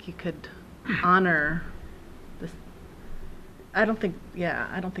 I don't think you could honor this. I don't think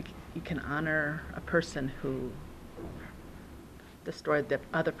you can honor a person who destroyed the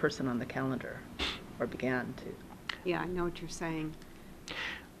other person on the calendar, or began to. Yeah, I know what you're saying.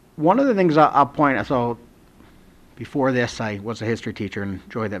 one of the things I'll point out, so before this I was a history teacher and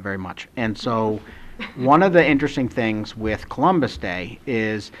enjoyed that very much. And so one of the interesting things with Columbus Day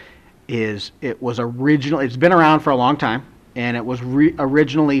is it was originally, it's been around for a long time, and it was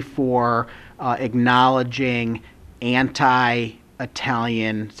originally for acknowledging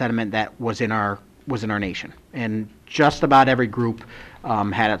anti-Italian sentiment that was in our nation. And just about every group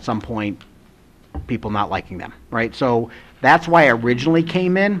had at some point people not liking them, right? So that's why it originally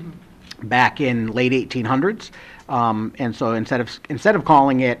came in back in late 1800s. And so instead of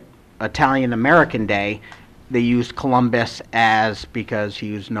calling it Italian American Day, they used Columbus because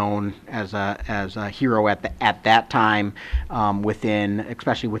he was known as a hero at that time,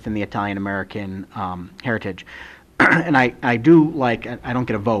 especially within the Italian American heritage. And I do like, I don't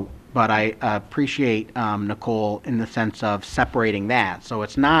get a vote, but I appreciate Nicole in the sense of separating that. So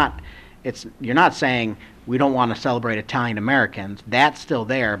you're not saying we don't want to celebrate Italian Americans. That's still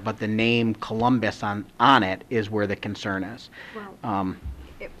there, but the name Columbus on it is where the concern is. Well,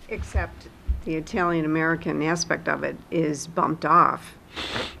 except the Italian American aspect of it is bumped off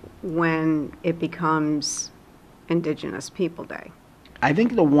when it becomes Indigenous People Day. I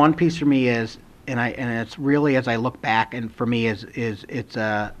think the one piece for me is, and it's really, as I look back, and for me is it's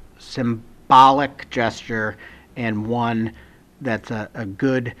a symbolic gesture, and one that's a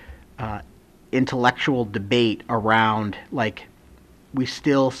good intellectual debate around, like, we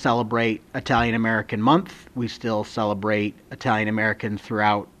still celebrate Italian American Month, we still celebrate Italian Americans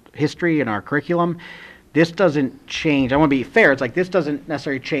throughout history in our curriculum. This doesn't change, I want to be fair, it's like this doesn't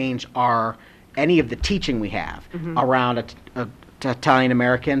necessarily change any of the teaching we have around Italian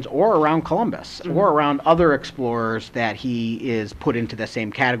Americans or around Columbus or around other explorers that he is put into the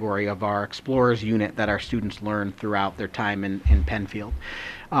same category of our explorers unit that our students learn throughout their time in Penfield.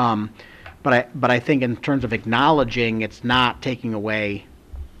 But I think in terms of acknowledging, it's not taking away,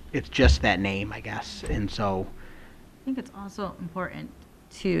 it's just that name, I guess. And so I think it's also important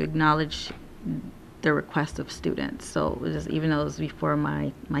to acknowledge the request of students. So even though it was before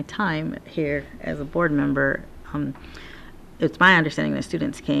my time here as a board member, it's my understanding that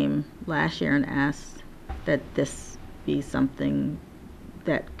students came last year and asked that this be something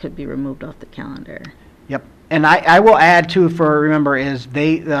that could be removed off the calendar. Yep. And I will add too, remember, is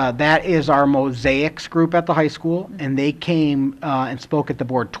that is our mosaics group at the high school, and they came and spoke at the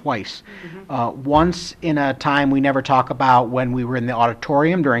board twice. Once in a time we never talk about when we were in the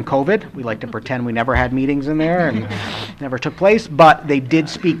auditorium during COVID. We like to pretend we never had meetings in there and never took place, but they did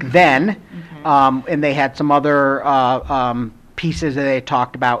speak then, and they had some other pieces that they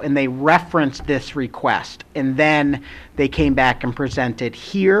talked about, and they referenced this request. And then they came back and presented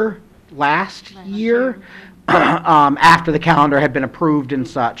here last year. After the calendar had been approved and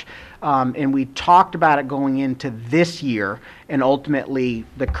such. And we talked about it going into this year, and ultimately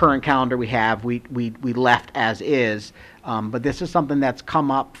the current calendar we have, we left as is. But this is something that's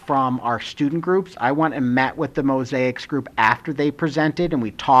come up from our student groups. I went and met with the Mosaics group after they presented, and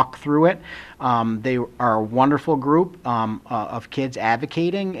we talked through it. They are a wonderful group of kids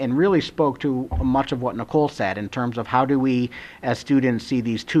advocating, and really spoke to much of what Nicole said in terms of how do we, as students, see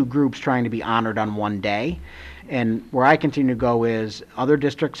these two groups trying to be honored on one day. And where I continue to go is other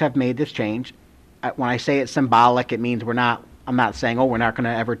districts have made this change. When I say it's symbolic, it means I'm not saying, oh, we're not going to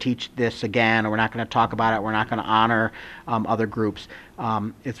ever teach this again, or we're not going to talk about it, we're not going to honor other groups.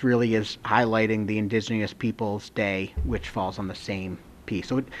 It really is highlighting the Indigenous Peoples Day, which falls on the same piece.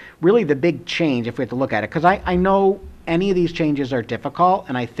 So really the big change, if we have to look at it, because I know any of these changes are difficult,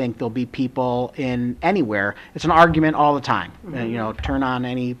 and I think there'll be people in anywhere. It's an argument all the time. Turn on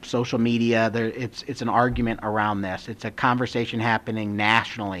any social media. It's an argument around this. It's a conversation happening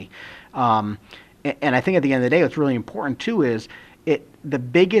nationally. And I think at the end of the day, what's really important too is the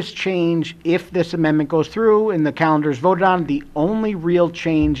biggest change, if this amendment goes through and the calendar is voted on, the only real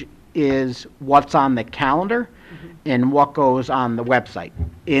change is what's on the calendar and what goes on the website.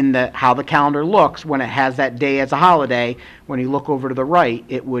 How the calendar looks when it has that day as a holiday, when you look over to the right,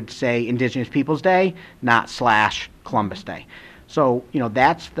 it would say Indigenous Peoples Day, not / Columbus Day. So,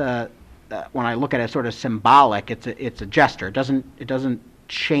 that's when I look at it, sort of symbolic, it's a gesture. It doesn't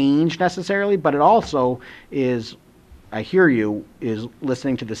change necessarily, but it also is, I hear you, is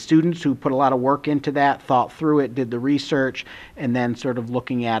listening to the students who put a lot of work into that, thought through it, did the research, and then sort of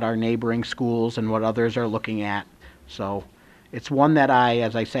looking at our neighboring schools and what others are looking at. So it's one that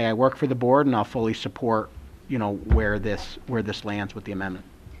as I say, I work for the board, and I'll fully support, where this lands with the amendment.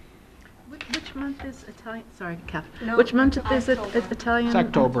 Which month is Italian? Sorry, Kath. No, Which month is it Italian? It's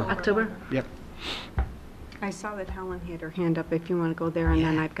October. October? Yep. I saw that Helen had her hand up if you want to go there, and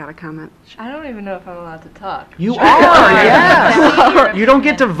then I've got a comment. I don't even know if I'm allowed to talk. You are, yes. You don't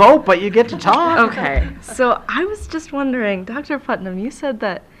get to vote, but you get to talk. Okay, so I was just wondering, Dr. Putnam, you said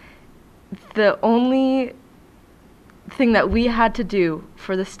that the only thing that we had to do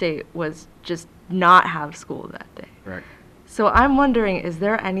for the state was just not have school that day. Right. So I'm wondering, is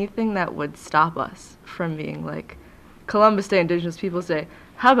there anything that would stop us from being like Columbus Day, Indigenous Peoples Day?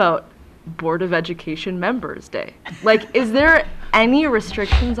 How about Board of Education Members Day? Like, is there any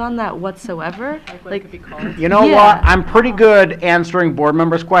restrictions on that whatsoever? You know what? I'm pretty good answering board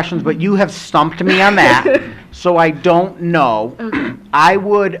members' questions, but you have stumped me on that, so I don't know. Okay. I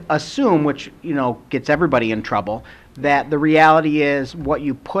would assume, which, gets everybody in trouble, that the reality is what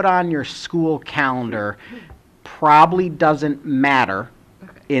you put on your school calendar probably doesn't matter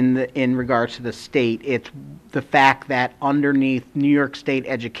in regards to the state. It's the fact that underneath New York State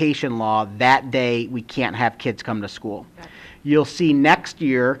education law, that day we can't have kids come to school. Okay. You'll see next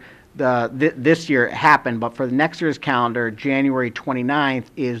year, this year it happened, but for the next year's calendar, January 29th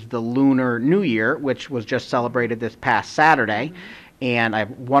is the Lunar New Year, which was just celebrated this past Saturday. And I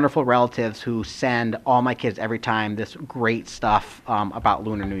have wonderful relatives who send all my kids every time this great stuff about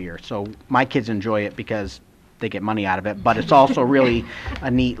Lunar New Year. So my kids enjoy it because they get money out of it, but it's also really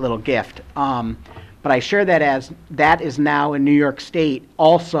a neat little gift. But I share that as that is now in New York State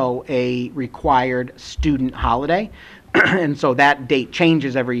also a required student holiday. And so that date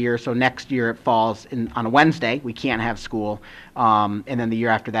changes every year. So next year it falls on a Wednesday. We can't have school. And then the year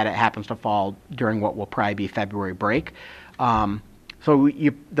after that it happens to fall during what will probably be February break. So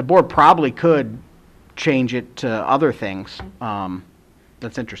the board probably could change it to other things.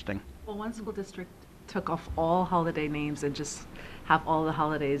 That's interesting. Well, one school district took off all holiday names and just have all the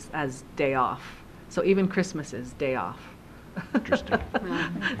holidays as day off. So even Christmas is day off. Interesting.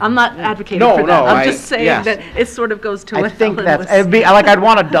 I'm not advocating for that. I'm just saying that it sort of goes to I think that's, I'd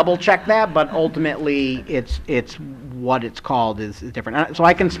want to double check that, but ultimately it's what it's called is different. So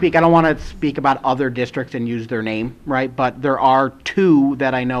I can speak, I don't want to speak about other districts and use their name, right? But there are two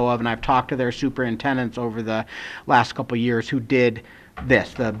that I know of, and I've talked to their superintendents over the last couple of years who did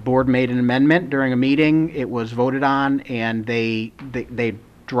this. The board made an amendment during a meeting, it was voted on, and they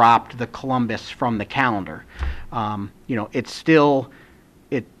dropped the Columbus from the calendar. It's still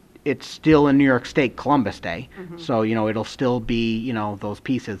in New York State Columbus Day, so it'll still be those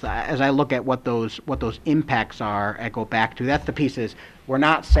pieces. As I look at what those impacts are, I go back to that's the pieces we're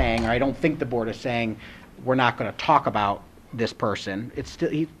not saying, or I don't think the board is saying we're not going to talk about this person. It's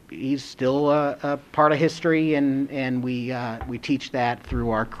still he's still a part of history, and we teach that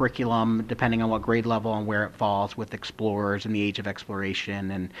through our curriculum, depending on what grade level and where it falls, with explorers and the age of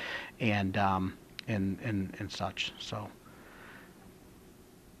exploration and such. So.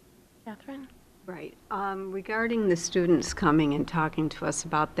 Catherine? Right. Regarding the students coming and talking to us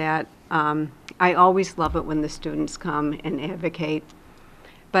about that, I always love it when the students come and advocate.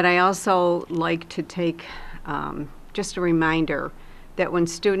 But I also like to take just a reminder that when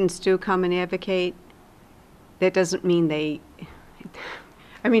students do come and advocate, that doesn't mean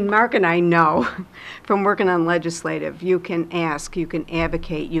Mark and I know from working on legislative, you can ask, you can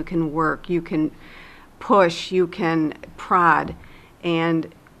advocate, you can work, you can push, you can prod,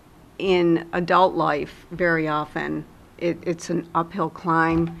 and in adult life, very often, it's an uphill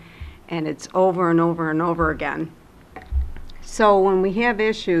climb, and it's over and over and over again. So when we have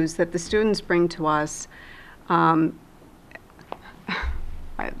issues that the students bring to us, let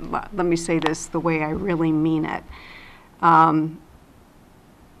me say this the way I really mean it.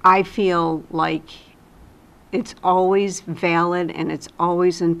 I feel like it's always valid and it's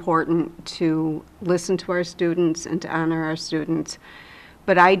always important to listen to our students and to honor our students.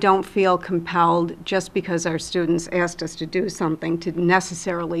 But I don't feel compelled, just because our students asked us to do something, to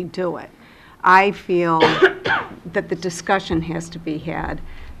necessarily do it. I feel that the discussion has to be had,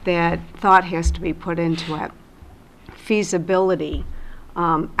 that thought has to be put into it. Feasibility,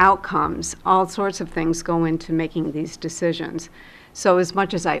 outcomes, all sorts of things go into making these decisions. So as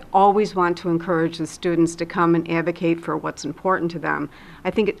much as I always want to encourage the students to come and advocate for what's important to them,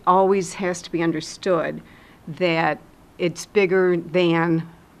 I think it always has to be understood that it's bigger than,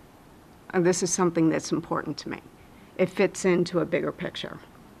 this is something that's important to me. It fits into a bigger picture.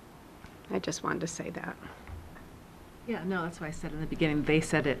 I just wanted to say that. Yeah, no, that's why I said in the beginning, they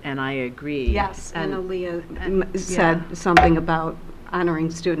said it and I agree. Yes, and Aaliyah said something about honoring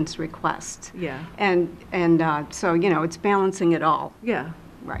students' requests. Yeah. And so, you know, it's balancing it all. Yeah.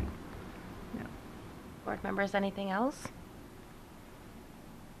 Right. Board members, anything else?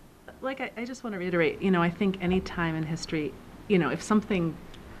 Like, I just want to reiterate, you know, I think any time in history, you know, if something,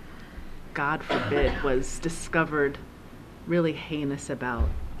 God forbid, was discovered really heinous about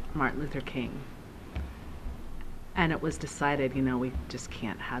Martin Luther King, and it was decided, you know, we just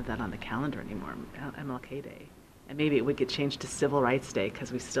can't have that on the calendar anymore, MLK Day. And maybe it would get changed to Civil Rights Day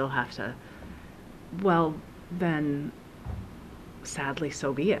because we still have to, well, then sadly,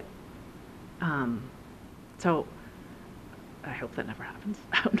 so be it. So I hope that never happens.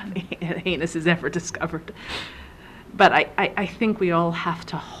 Heinous is ever discovered. But I think we all have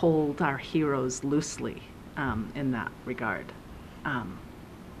to hold our heroes loosely in that regard.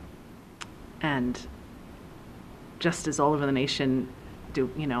 And just as all over the nation,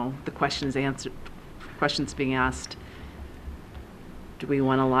 you know, the questions being asked, do we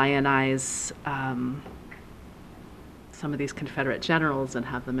want to lionize some of these Confederate generals and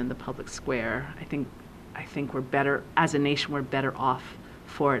have them in the public square? I think we're better, as a nation, we're better off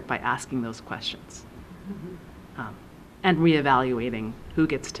for it by asking those questions. And reevaluating who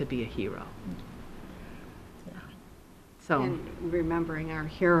gets to be a hero. So, and remembering our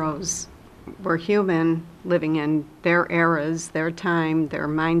heroes were human, living in their eras, their time, their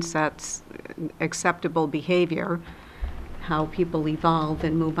mindsets, acceptable behavior, how people evolve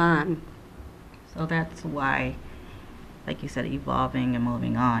and move on. So that's why, like you said, evolving and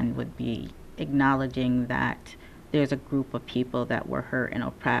moving on would be acknowledging that there's a group of people that were hurt and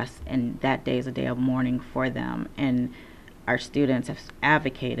oppressed, and that day is a day of mourning for them. And our students have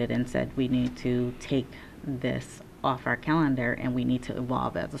advocated and said we need to take this off our calendar and we need to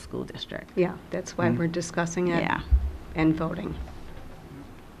evolve as a school district. Yeah, that's why we're discussing it and voting.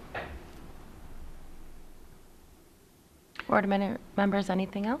 Board members,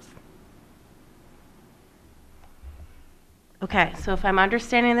 anything else? Okay, so if I'm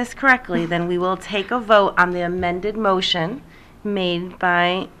understanding this correctly, then we will take a vote on the amended motion made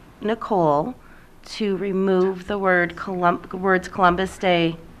by Nicole to remove the words Columbus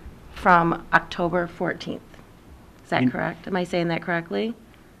Day from October 14th. Is that correct? Am I saying that correctly?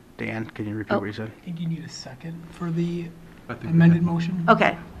 Dan, can you repeat what you said? I think you need a second for the amended motion.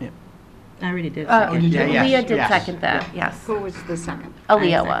 Okay. Yeah. I already did. Aaliyah did second that, yes. Who was the second?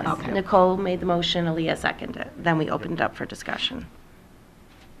 Aaliyah was. Okay. Nicole made the motion, Aaliyah seconded it. Then we opened it up for discussion.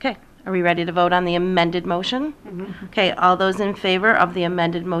 Okay, are we ready to vote on the amended motion? Okay, all those in favor of the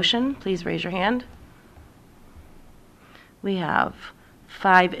amended motion, please raise your hand. We have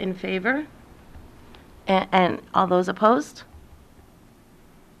 5 in favor. And all those opposed?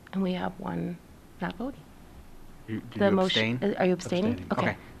 And we have 1 not voting. Did you abstain? Are you abstaining? Abstaining, Okay.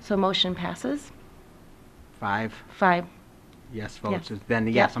 okay. So motion passes. 5 yes votes. Yes. Then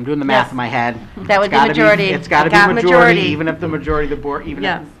yes, I'm doing the math Yes. in my head. That would be majority. It's got to Got be majority, majority. even if the majority of the board, even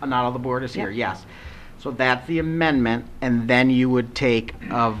Yes. if not all the board is here. Yeah. Yes. So that's the amendment, and then you would take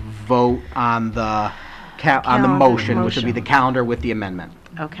a vote on the on the motion, which would be the calendar with the amendment.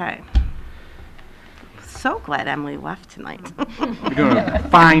 Okay. So glad Emily left tonight. You're doing a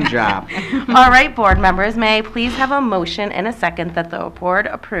fine job. All right, board members, may I please have a motion and a second that the board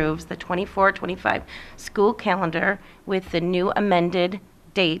approves the 24-25 school calendar with the new amended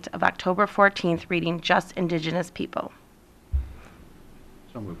date of October 14th, reading just Indigenous people.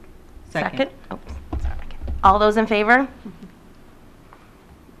 So moved. Second? Oh, sorry. All those in favor?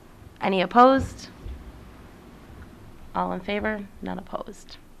 Any opposed? All in favor? None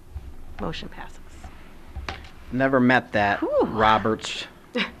opposed. Motion passes. Never met that Roberts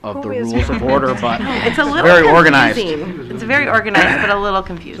of the Who is Rules of Order, but It's a little very organized. confusing. It's very organized, but a little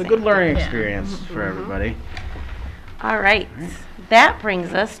confusing. It's a good learning experience for everybody. All right. That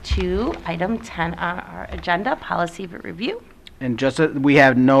brings us to item 10 on our agenda, policy review. And just we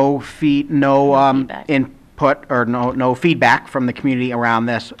have no input or no feedback from the community around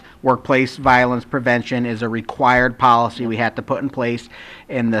this. Workplace violence prevention is a required policy we had to put in place,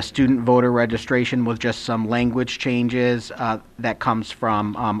 and the student voter registration was just some language changes that comes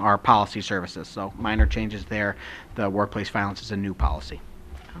from our policy services. So minor changes there. The workplace violence is a new policy.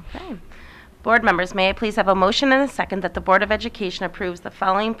 Okay. Board members, may I please have a motion and a second that the Board of Education approves the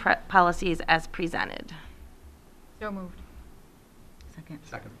following policies as presented? So moved.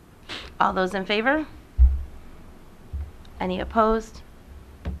 Second. All those in favor? Any opposed?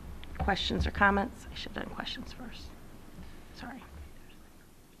 Questions or comments? I should have done questions first. Sorry.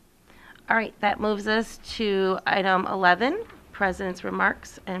 All right, that moves us to item 11, President's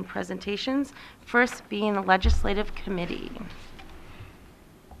Remarks and Presentations. First being the Legislative Committee.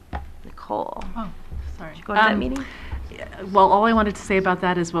 Nicole. Oh, sorry. Did you go to that meeting? Well, all I wanted to say about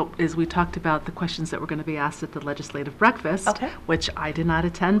that is we talked about the questions that were going to be asked at the legislative breakfast, which I did not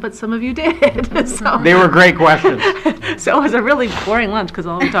attend, but some of you did. So, they were great questions. So it was a really boring lunch because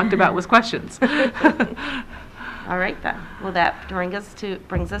all we talked about was questions. All right then. Well, that brings us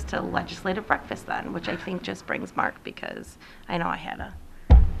to legislative breakfast then, which I think just brings Mark because I know I had to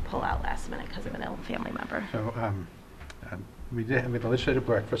pull out last minute because of an ill family member. So we did have a legislative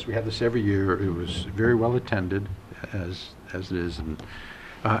breakfast. We have this every year. It was very well attended, as it is,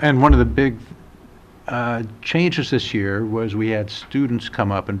 and one of the big changes this year was we had students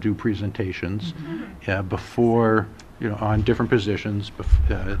come up and do presentations before, on different positions,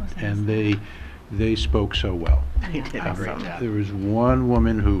 and they spoke so well. They did a great job. There was one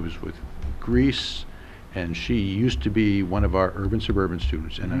woman who was with Greece, and she used to be one of our urban suburban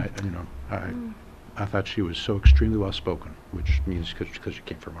students, and I thought she was so extremely well spoken, which means because she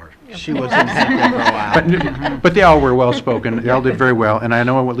came from ours. She was in Penfield for a while. But they all were well spoken. They all did very well, and I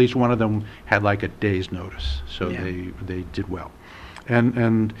know at least one of them had like a day's notice, so they did well.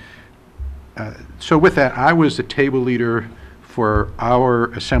 And so with that, I was the table leader for our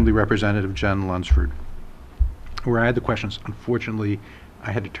Assembly Representative Jen Lunsford, where I had the questions. Unfortunately,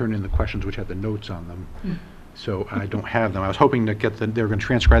 I had to turn in the questions which had the notes on them. So I don't have them. I was hoping to get they were going to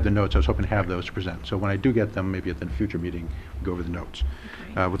transcribe the notes. I was hoping to have those to present. So when I do get them, maybe at the future meeting, we'll go over the notes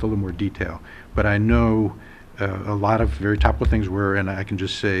with a little more detail. But I know a lot of very topical things were, and I can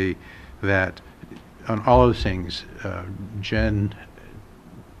just say that on all of the things, Jen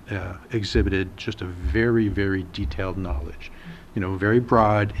exhibited just a very, very detailed knowledge, very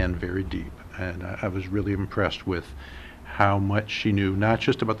broad and very deep. And I was really impressed with how much she knew, not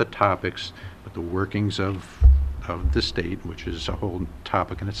just about the topics, but the workings of the state, which is a whole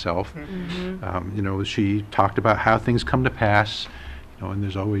topic in itself. She talked about how things come to pass, and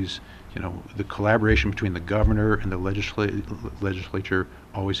there's always, the collaboration between the governor and the legislature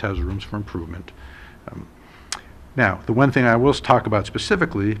always has rooms for improvement. Now, the one thing I will talk about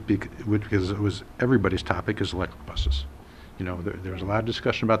specifically, because it was everybody's topic, is electric buses. There was a lot of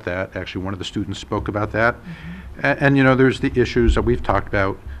discussion about that. Actually, one of the students spoke about that. And there's the issues that we've talked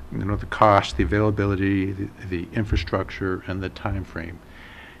about, the cost, the availability, the infrastructure, and the time frame.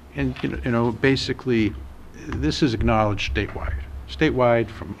 And, basically, this is acknowledged statewide. Statewide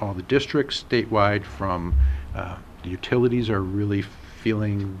from all the districts, statewide from the utilities are really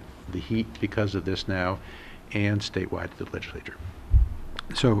feeling the heat because of this now, and statewide to the legislature.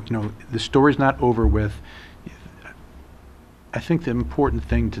 So, the story's not over with. I think the important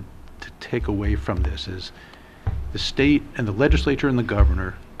thing to take away from this is the state and the legislature and the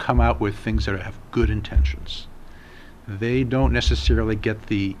governor come out with things that have good intentions. They don't necessarily get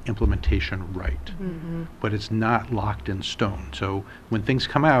the implementation right, but it's not locked in stone. So when things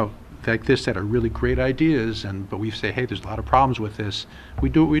come out like this that are really great ideas, but we say, hey, there's a lot of problems with this, we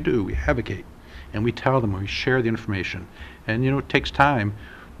do what we do. We advocate, and we tell them, we share the information. And, it takes time,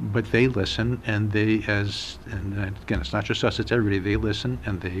 but they listen, and and again, it's not just us, it's everybody. They listen,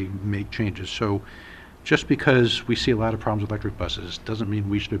 and they make changes. So just because we see a lot of problems with electric buses doesn't mean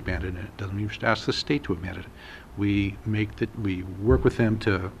we should abandon it. Doesn't mean we should ask the state to abandon it. We work with them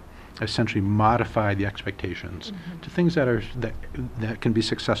to essentially modify the expectations to things that can be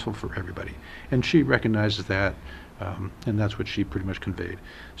successful for everybody. And she recognizes that, and that's what she pretty much conveyed.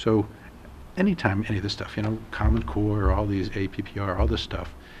 So anytime any of this stuff, Common Core, all these APPR, all this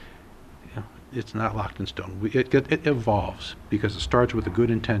stuff, it's not locked in stone. It evolves because it starts with a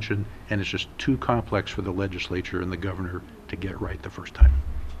good intention, and it's just too complex for the legislature and the governor to get right the first time.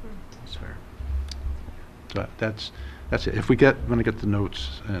 That's fair. So that's it. When I get the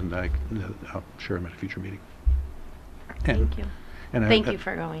notes, and I'll share them at a future meeting. Thank you. And Thank you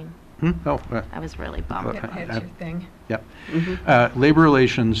for going. I was really bummed. That's your thing. Yep. Labor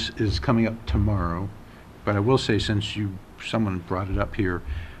relations is coming up tomorrow, but I will say, since you someone brought it up here,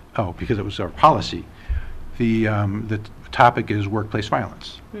 because it was our policy. The topic is workplace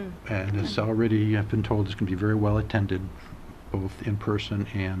violence. And it's already, I've been told, it's going to be very well attended, both in person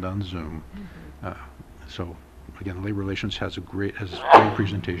and on Zoom. So, again, Labor Relations has great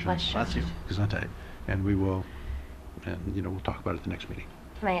presentation. Bless you. Gesundheit. And we will, we'll talk about it at the next meeting.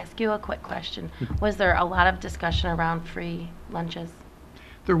 Can I ask you a quick question? Was there a lot of discussion around free lunches?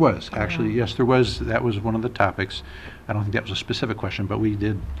 There was, actually, yes, there was. That was one of the topics. I don't think that was a specific question, but we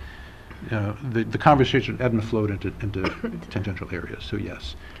did, the conversation ebbed and flowed into tangential areas, so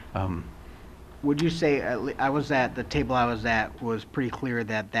yes. Would you say, I was at, the table I was at was pretty clear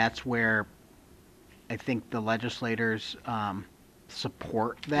that that's where I think the legislators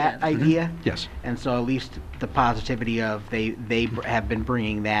support that idea? Yes. And so at least the positivity of they have been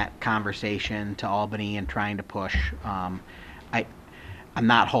bringing that conversation to Albany and trying to push. I'm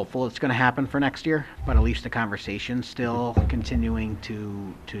not hopeful it's going to happen for next year, but at least the conversation's still continuing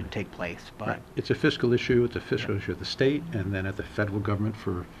to take place. But right. It's a fiscal issue. It's a fiscal issue at the state and then at the federal government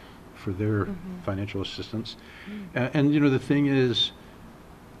for their financial assistance. And the thing is,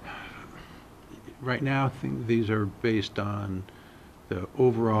 right now, these are based on the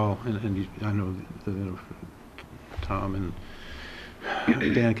overall, and I know Tom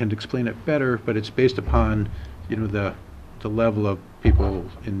and Dan can explain it better, but it's based upon, the level of people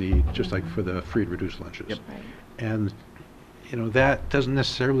in need, just like for the free and reduced lunches. Yep. Right. And, that doesn't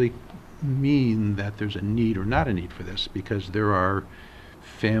necessarily mean that there's a need or not a need for this, because there are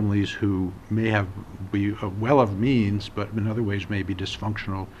families who may be well of means, but in other ways may be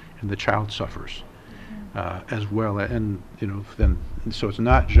dysfunctional, and the child suffers as well. And, so it's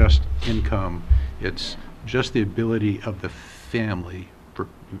not just income, it's just the ability of the family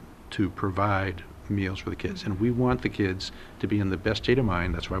to provide meals for the kids. And we want the kids to be in the best state of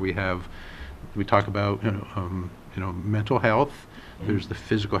mind. That's why we talk about, mental health. There's the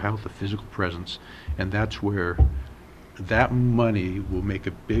physical health, the physical presence, and that's where that money will make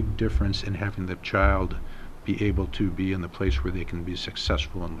a big difference in having the child be able to be in the place where they can be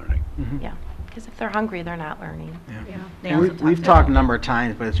successful in learning. Yeah, because if they're hungry, they're not learning. Yeah. We've talked a number of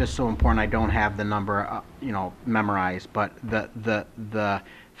times, but it's just so important. I don't have the number, memorized, but the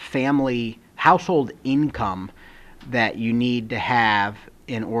family household income that you need to have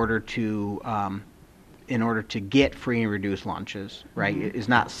in order to get free and reduced lunches, right, is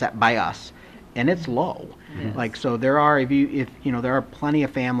not set by us. And it's low. Yes. Like, so there are, there are plenty of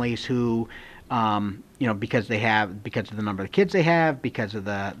families who, because of the number of kids they have, because of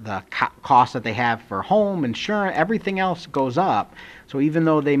the cost that they have for home, insurance, everything else goes up. So even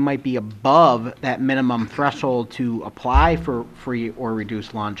though they might be above that minimum threshold to apply for free or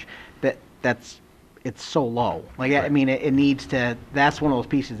reduced lunch, it's so low. Like, right. I mean, it needs to, that's one of those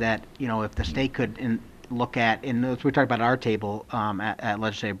pieces that, if the state could look at, and as we talked about at our table at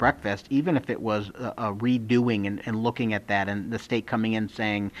legislative breakfast, even if it was a redoing and looking at that, and the state coming in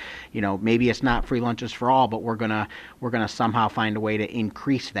saying, maybe it's not free lunches for all, but we're gonna somehow find a way to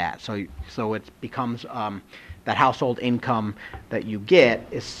increase that. So it becomes that household income that you get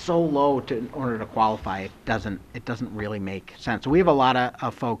is so low in order to qualify. It doesn't really make sense. So we have a lot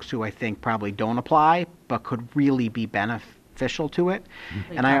of folks who I think probably don't apply, but could really be beneficial to it.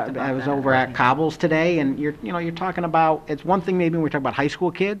 And I was over at Cobbles today, and you're talking about, it's one thing maybe when we talk about high school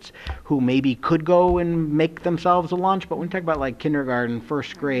kids who maybe could go and make themselves a lunch, but when we talk about like kindergarten,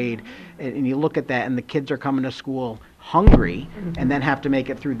 first grade, and you look at that, and the kids are coming to school hungry and then have to make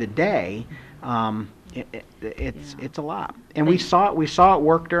it through the day. It's a lot, and we saw it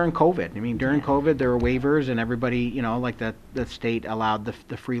work during COVID. I mean, during COVID, there were waivers, and everybody, like the state allowed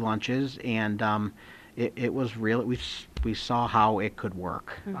the free lunches, and it was real. We saw how it could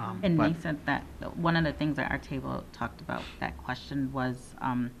work. And they said that one of the things that our table talked about, that question was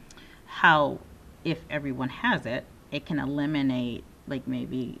how, if everyone has it, it can eliminate, like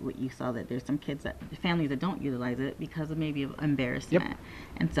maybe what you saw, that there's some families that don't utilize it because of maybe embarrassment. Yep.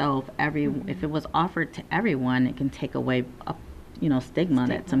 And so if it was offered to everyone, it can take away stigma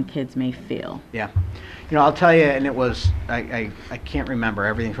that some kids may feel. Yeah. I'll tell you, and it was, I can't remember,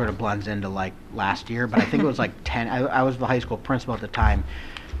 everything sort of blends into like last year, but I think it was like 10, I was the high school principal at the time.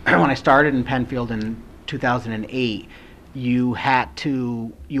 When I started in Penfield in 2008, you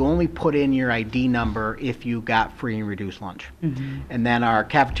only put in your ID number if you got free and reduced lunch. And then our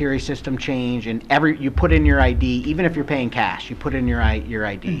cafeteria system changed, and you put in your ID, even if you're paying cash, you put in your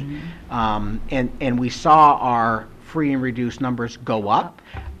ID. And we saw our free and reduced numbers go up.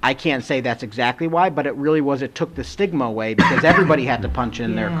 I can't say that's exactly why, but it took the stigma away, because everybody had to punch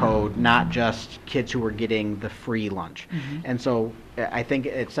in their code, not just kids who were getting the free lunch. And so I think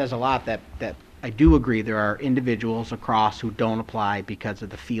it says a lot that I do agree there are individuals across who don't apply because of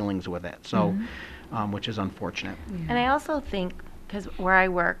the feelings with it. So, which is unfortunate. And I also think, because where I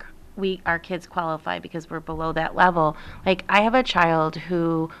work, our kids qualify because we're below that level. Like, I have a child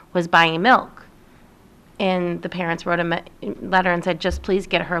who was buying milk, and the parents wrote a letter and said, just please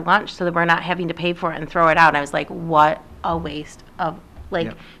get her lunch so that we're not having to pay for it and throw it out. And I was like, what a waste of,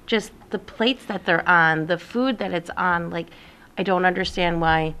 like, just the plates that they're on, the food that it's on. Like, I don't understand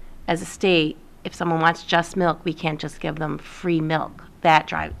why, as a state, if someone wants just milk, we can't just give them free milk. That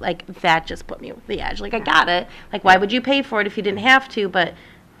just put me over the edge. Like, I got it. Like, why would you pay for it if you didn't have to? But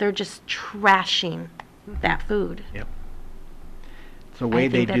they're just trashing that food. Yep. It's the way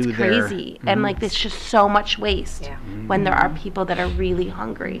they do that's their... crazy. And, like, there's just so much waste when there are people that are really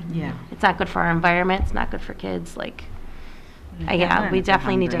hungry. Yeah. It's not good for our environment. It's not good for kids. Like, we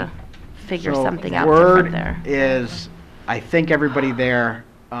definitely need to figure something out Word there. is, I think everybody there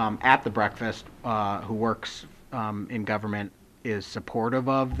at the breakfast who works in government is supportive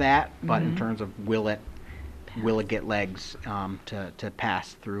of that, but in terms of will it get legs to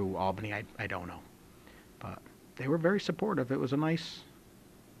pass through Albany, I don't know. But they were very supportive. It was a nice,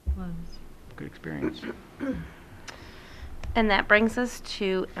 good experience. And that brings us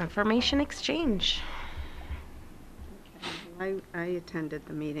to information exchange. I attended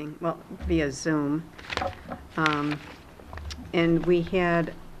the meeting, well, via Zoom. And we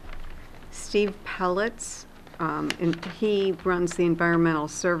had Steve Pellets, and he runs the environmental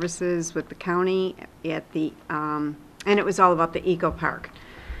services with the county at the, and it was all about the eco park.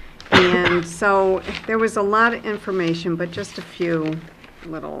 And so there was a lot of information, but just a few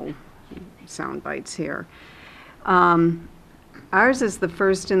little sound bites here. Ours is the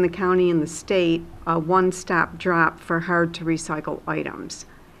first in the county and the state, a one-stop drop for hard-to-recycle items.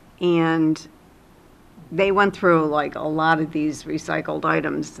 And they went through like a lot of these recycled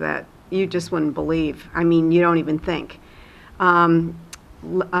items that you just wouldn't believe. I mean, you don't even think.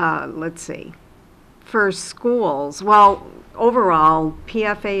 Let's see. For schools, well, overall,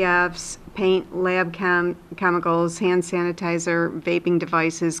 PFAFs, paint, lab chemicals, hand sanitizer, vaping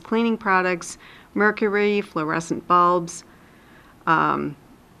devices, cleaning products, mercury, fluorescent bulbs. There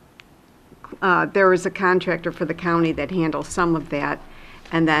was a contractor for the county that handles some of that,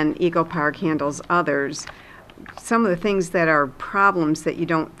 and then Eco Park handles others. Some of the things that are problems that you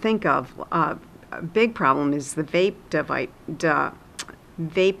don't think of, a big problem is the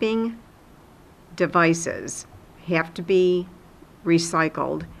vaping devices have to be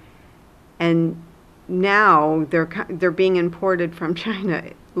recycled, and now they're being imported from China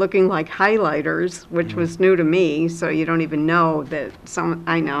looking like highlighters, which was new to me, so you don't even know that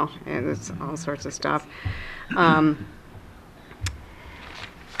I know, and it's all sorts of stuff. Let's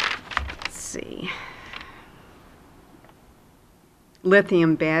see.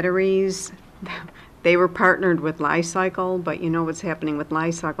 Lithium batteries, they were partnered with Li-Cycle, but you know what's happening with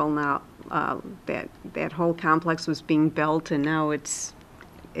Li-Cycle now. That whole complex was being built, and now it's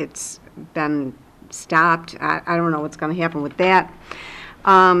been stopped. I don't know what's going to happen with that.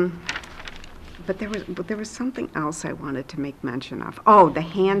 But there was something else I wanted to make mention of. Oh, the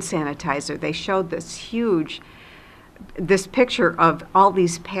hand sanitizer. They showed this picture of all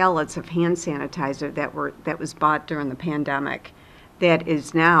these pallets of hand sanitizer that was bought during the pandemic, that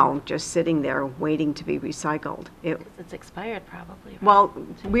is now just sitting there waiting to be recycled. It's expired probably. Right? Well,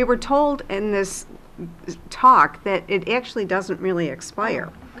 we were told in this talk that it actually doesn't really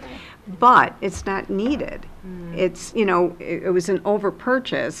expire. Oh, okay. But it's not needed. It's, it was an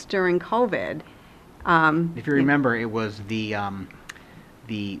over-purchase during COVID. If you remember, it was the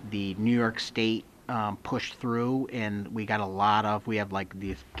New York State pushed through, and we got we have like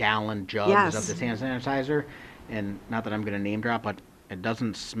these gallon jugs of this hand sanitizer, and not that I'm going to name drop, but it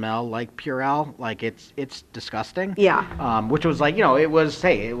doesn't smell like Purell. Like it's disgusting. Yeah. Which was like, it was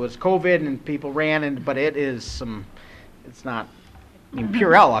COVID and people ran, but it's not. I mean,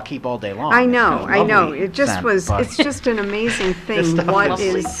 Purell I'll keep all day long. I know. It just it's just an amazing thing what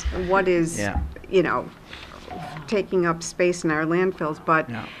is taking up space in our landfills. But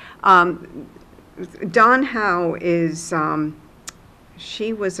Dawn Howe is,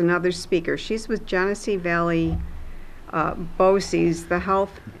 she was another speaker. She's with Genesee Valley BOCES, the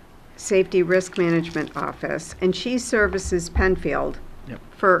Health Safety Risk Management Office, and she services Penfield. Yep.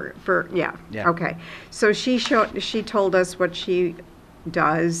 Okay. So she told us what she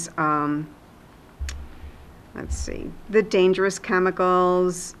does. Let's see, the dangerous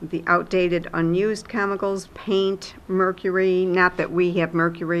chemicals, the outdated unused chemicals, paint, mercury, not that we have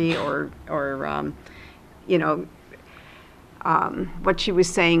mercury or what she was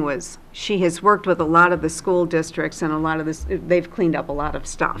saying was she has worked with a lot of the school districts, and a lot of this, they've cleaned up a lot of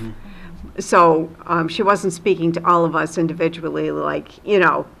stuff. So she wasn't speaking to all of us individually, like, you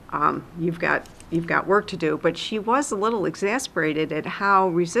know, you've got work to do, but she was a little exasperated at how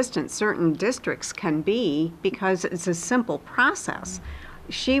resistant certain districts can be because it's a simple process.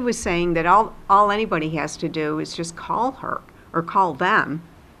 She was saying that all anybody has to do is just call her or call them,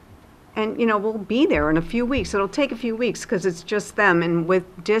 and, you know, we'll be there in a few weeks. It'll take a few weeks because it's just them, and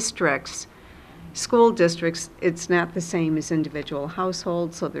with districts, school districts, it's not the same as individual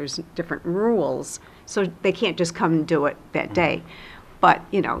households, so there's different rules. So they can't just come and do it that day. But,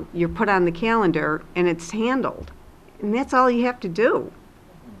 you know, you're put on the calendar and it's handled. And that's all you have to do.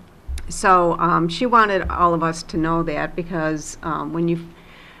 So she wanted all of us to know that because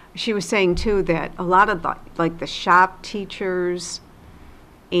she was saying too that a lot of the shop teachers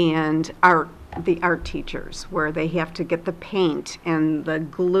and the art teachers, where they have to get the paint and the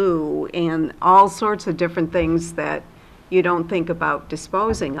glue and all sorts of different things that you don't think about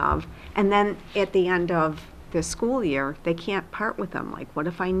disposing of. And then at the end of the school year, they can't part with them. Like, what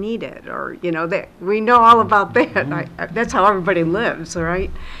if I need it? Or, you know, we know all about that. That's how everybody lives, right?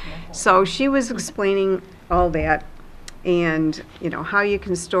 So she was explaining all that and, you know, how you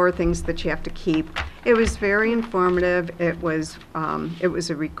can store things that you have to keep. It was very informative. It was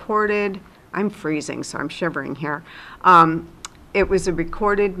a recorded, I'm freezing, so I'm shivering here. It was a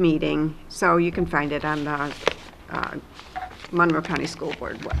recorded meeting, so you can find it on the Monroe County School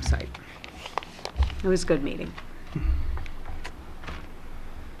Board website. It was a good meeting.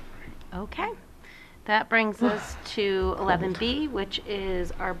 Okay. That brings us to 11B, which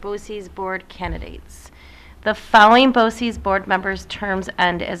is our BOCES board candidates. The following BOCES board members' terms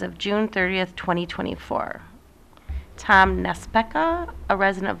end as of June 30th, 2024. Tom Nespeka, a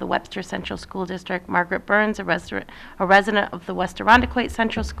resident of the Webster Central School District. Margaret Burns, a resident of the West Irondequoit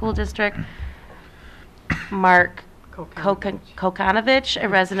Central School District. Mark Kokanovich, a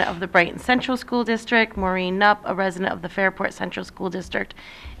resident of the Brighton Central School District. Maureen Knupp, a resident of the Fairport Central School District.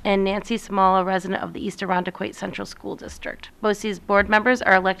 And Nancy Small, a resident of the East Irondequoit Central School District. BOCES board members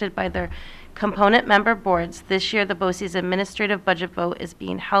are elected by their component member boards. This year, the BOCES administrative budget vote is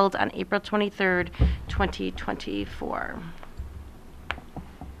being held on April 23rd, 2024.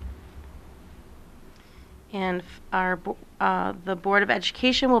 And the Board of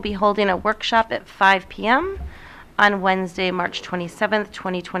Education will be holding a workshop at 5 p.m. on Wednesday, March 27th,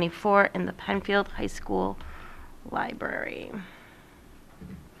 2024 in the Penfield High School Library.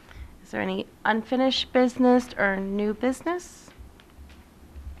 Is there any unfinished business or new business?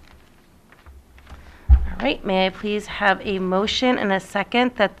 All right, may I please have a motion and a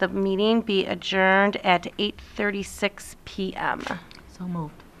second that the meeting be adjourned at 8:36 p.m. So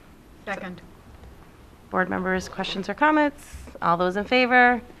moved. Second. Board members, questions or comments? All those in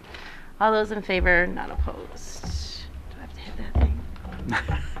favor? All those in favor, not opposed. Do I have to hit that thing?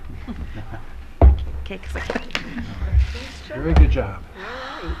 Okay, 'cause I can't. Very good job.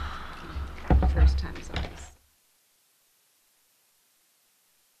 First time's always.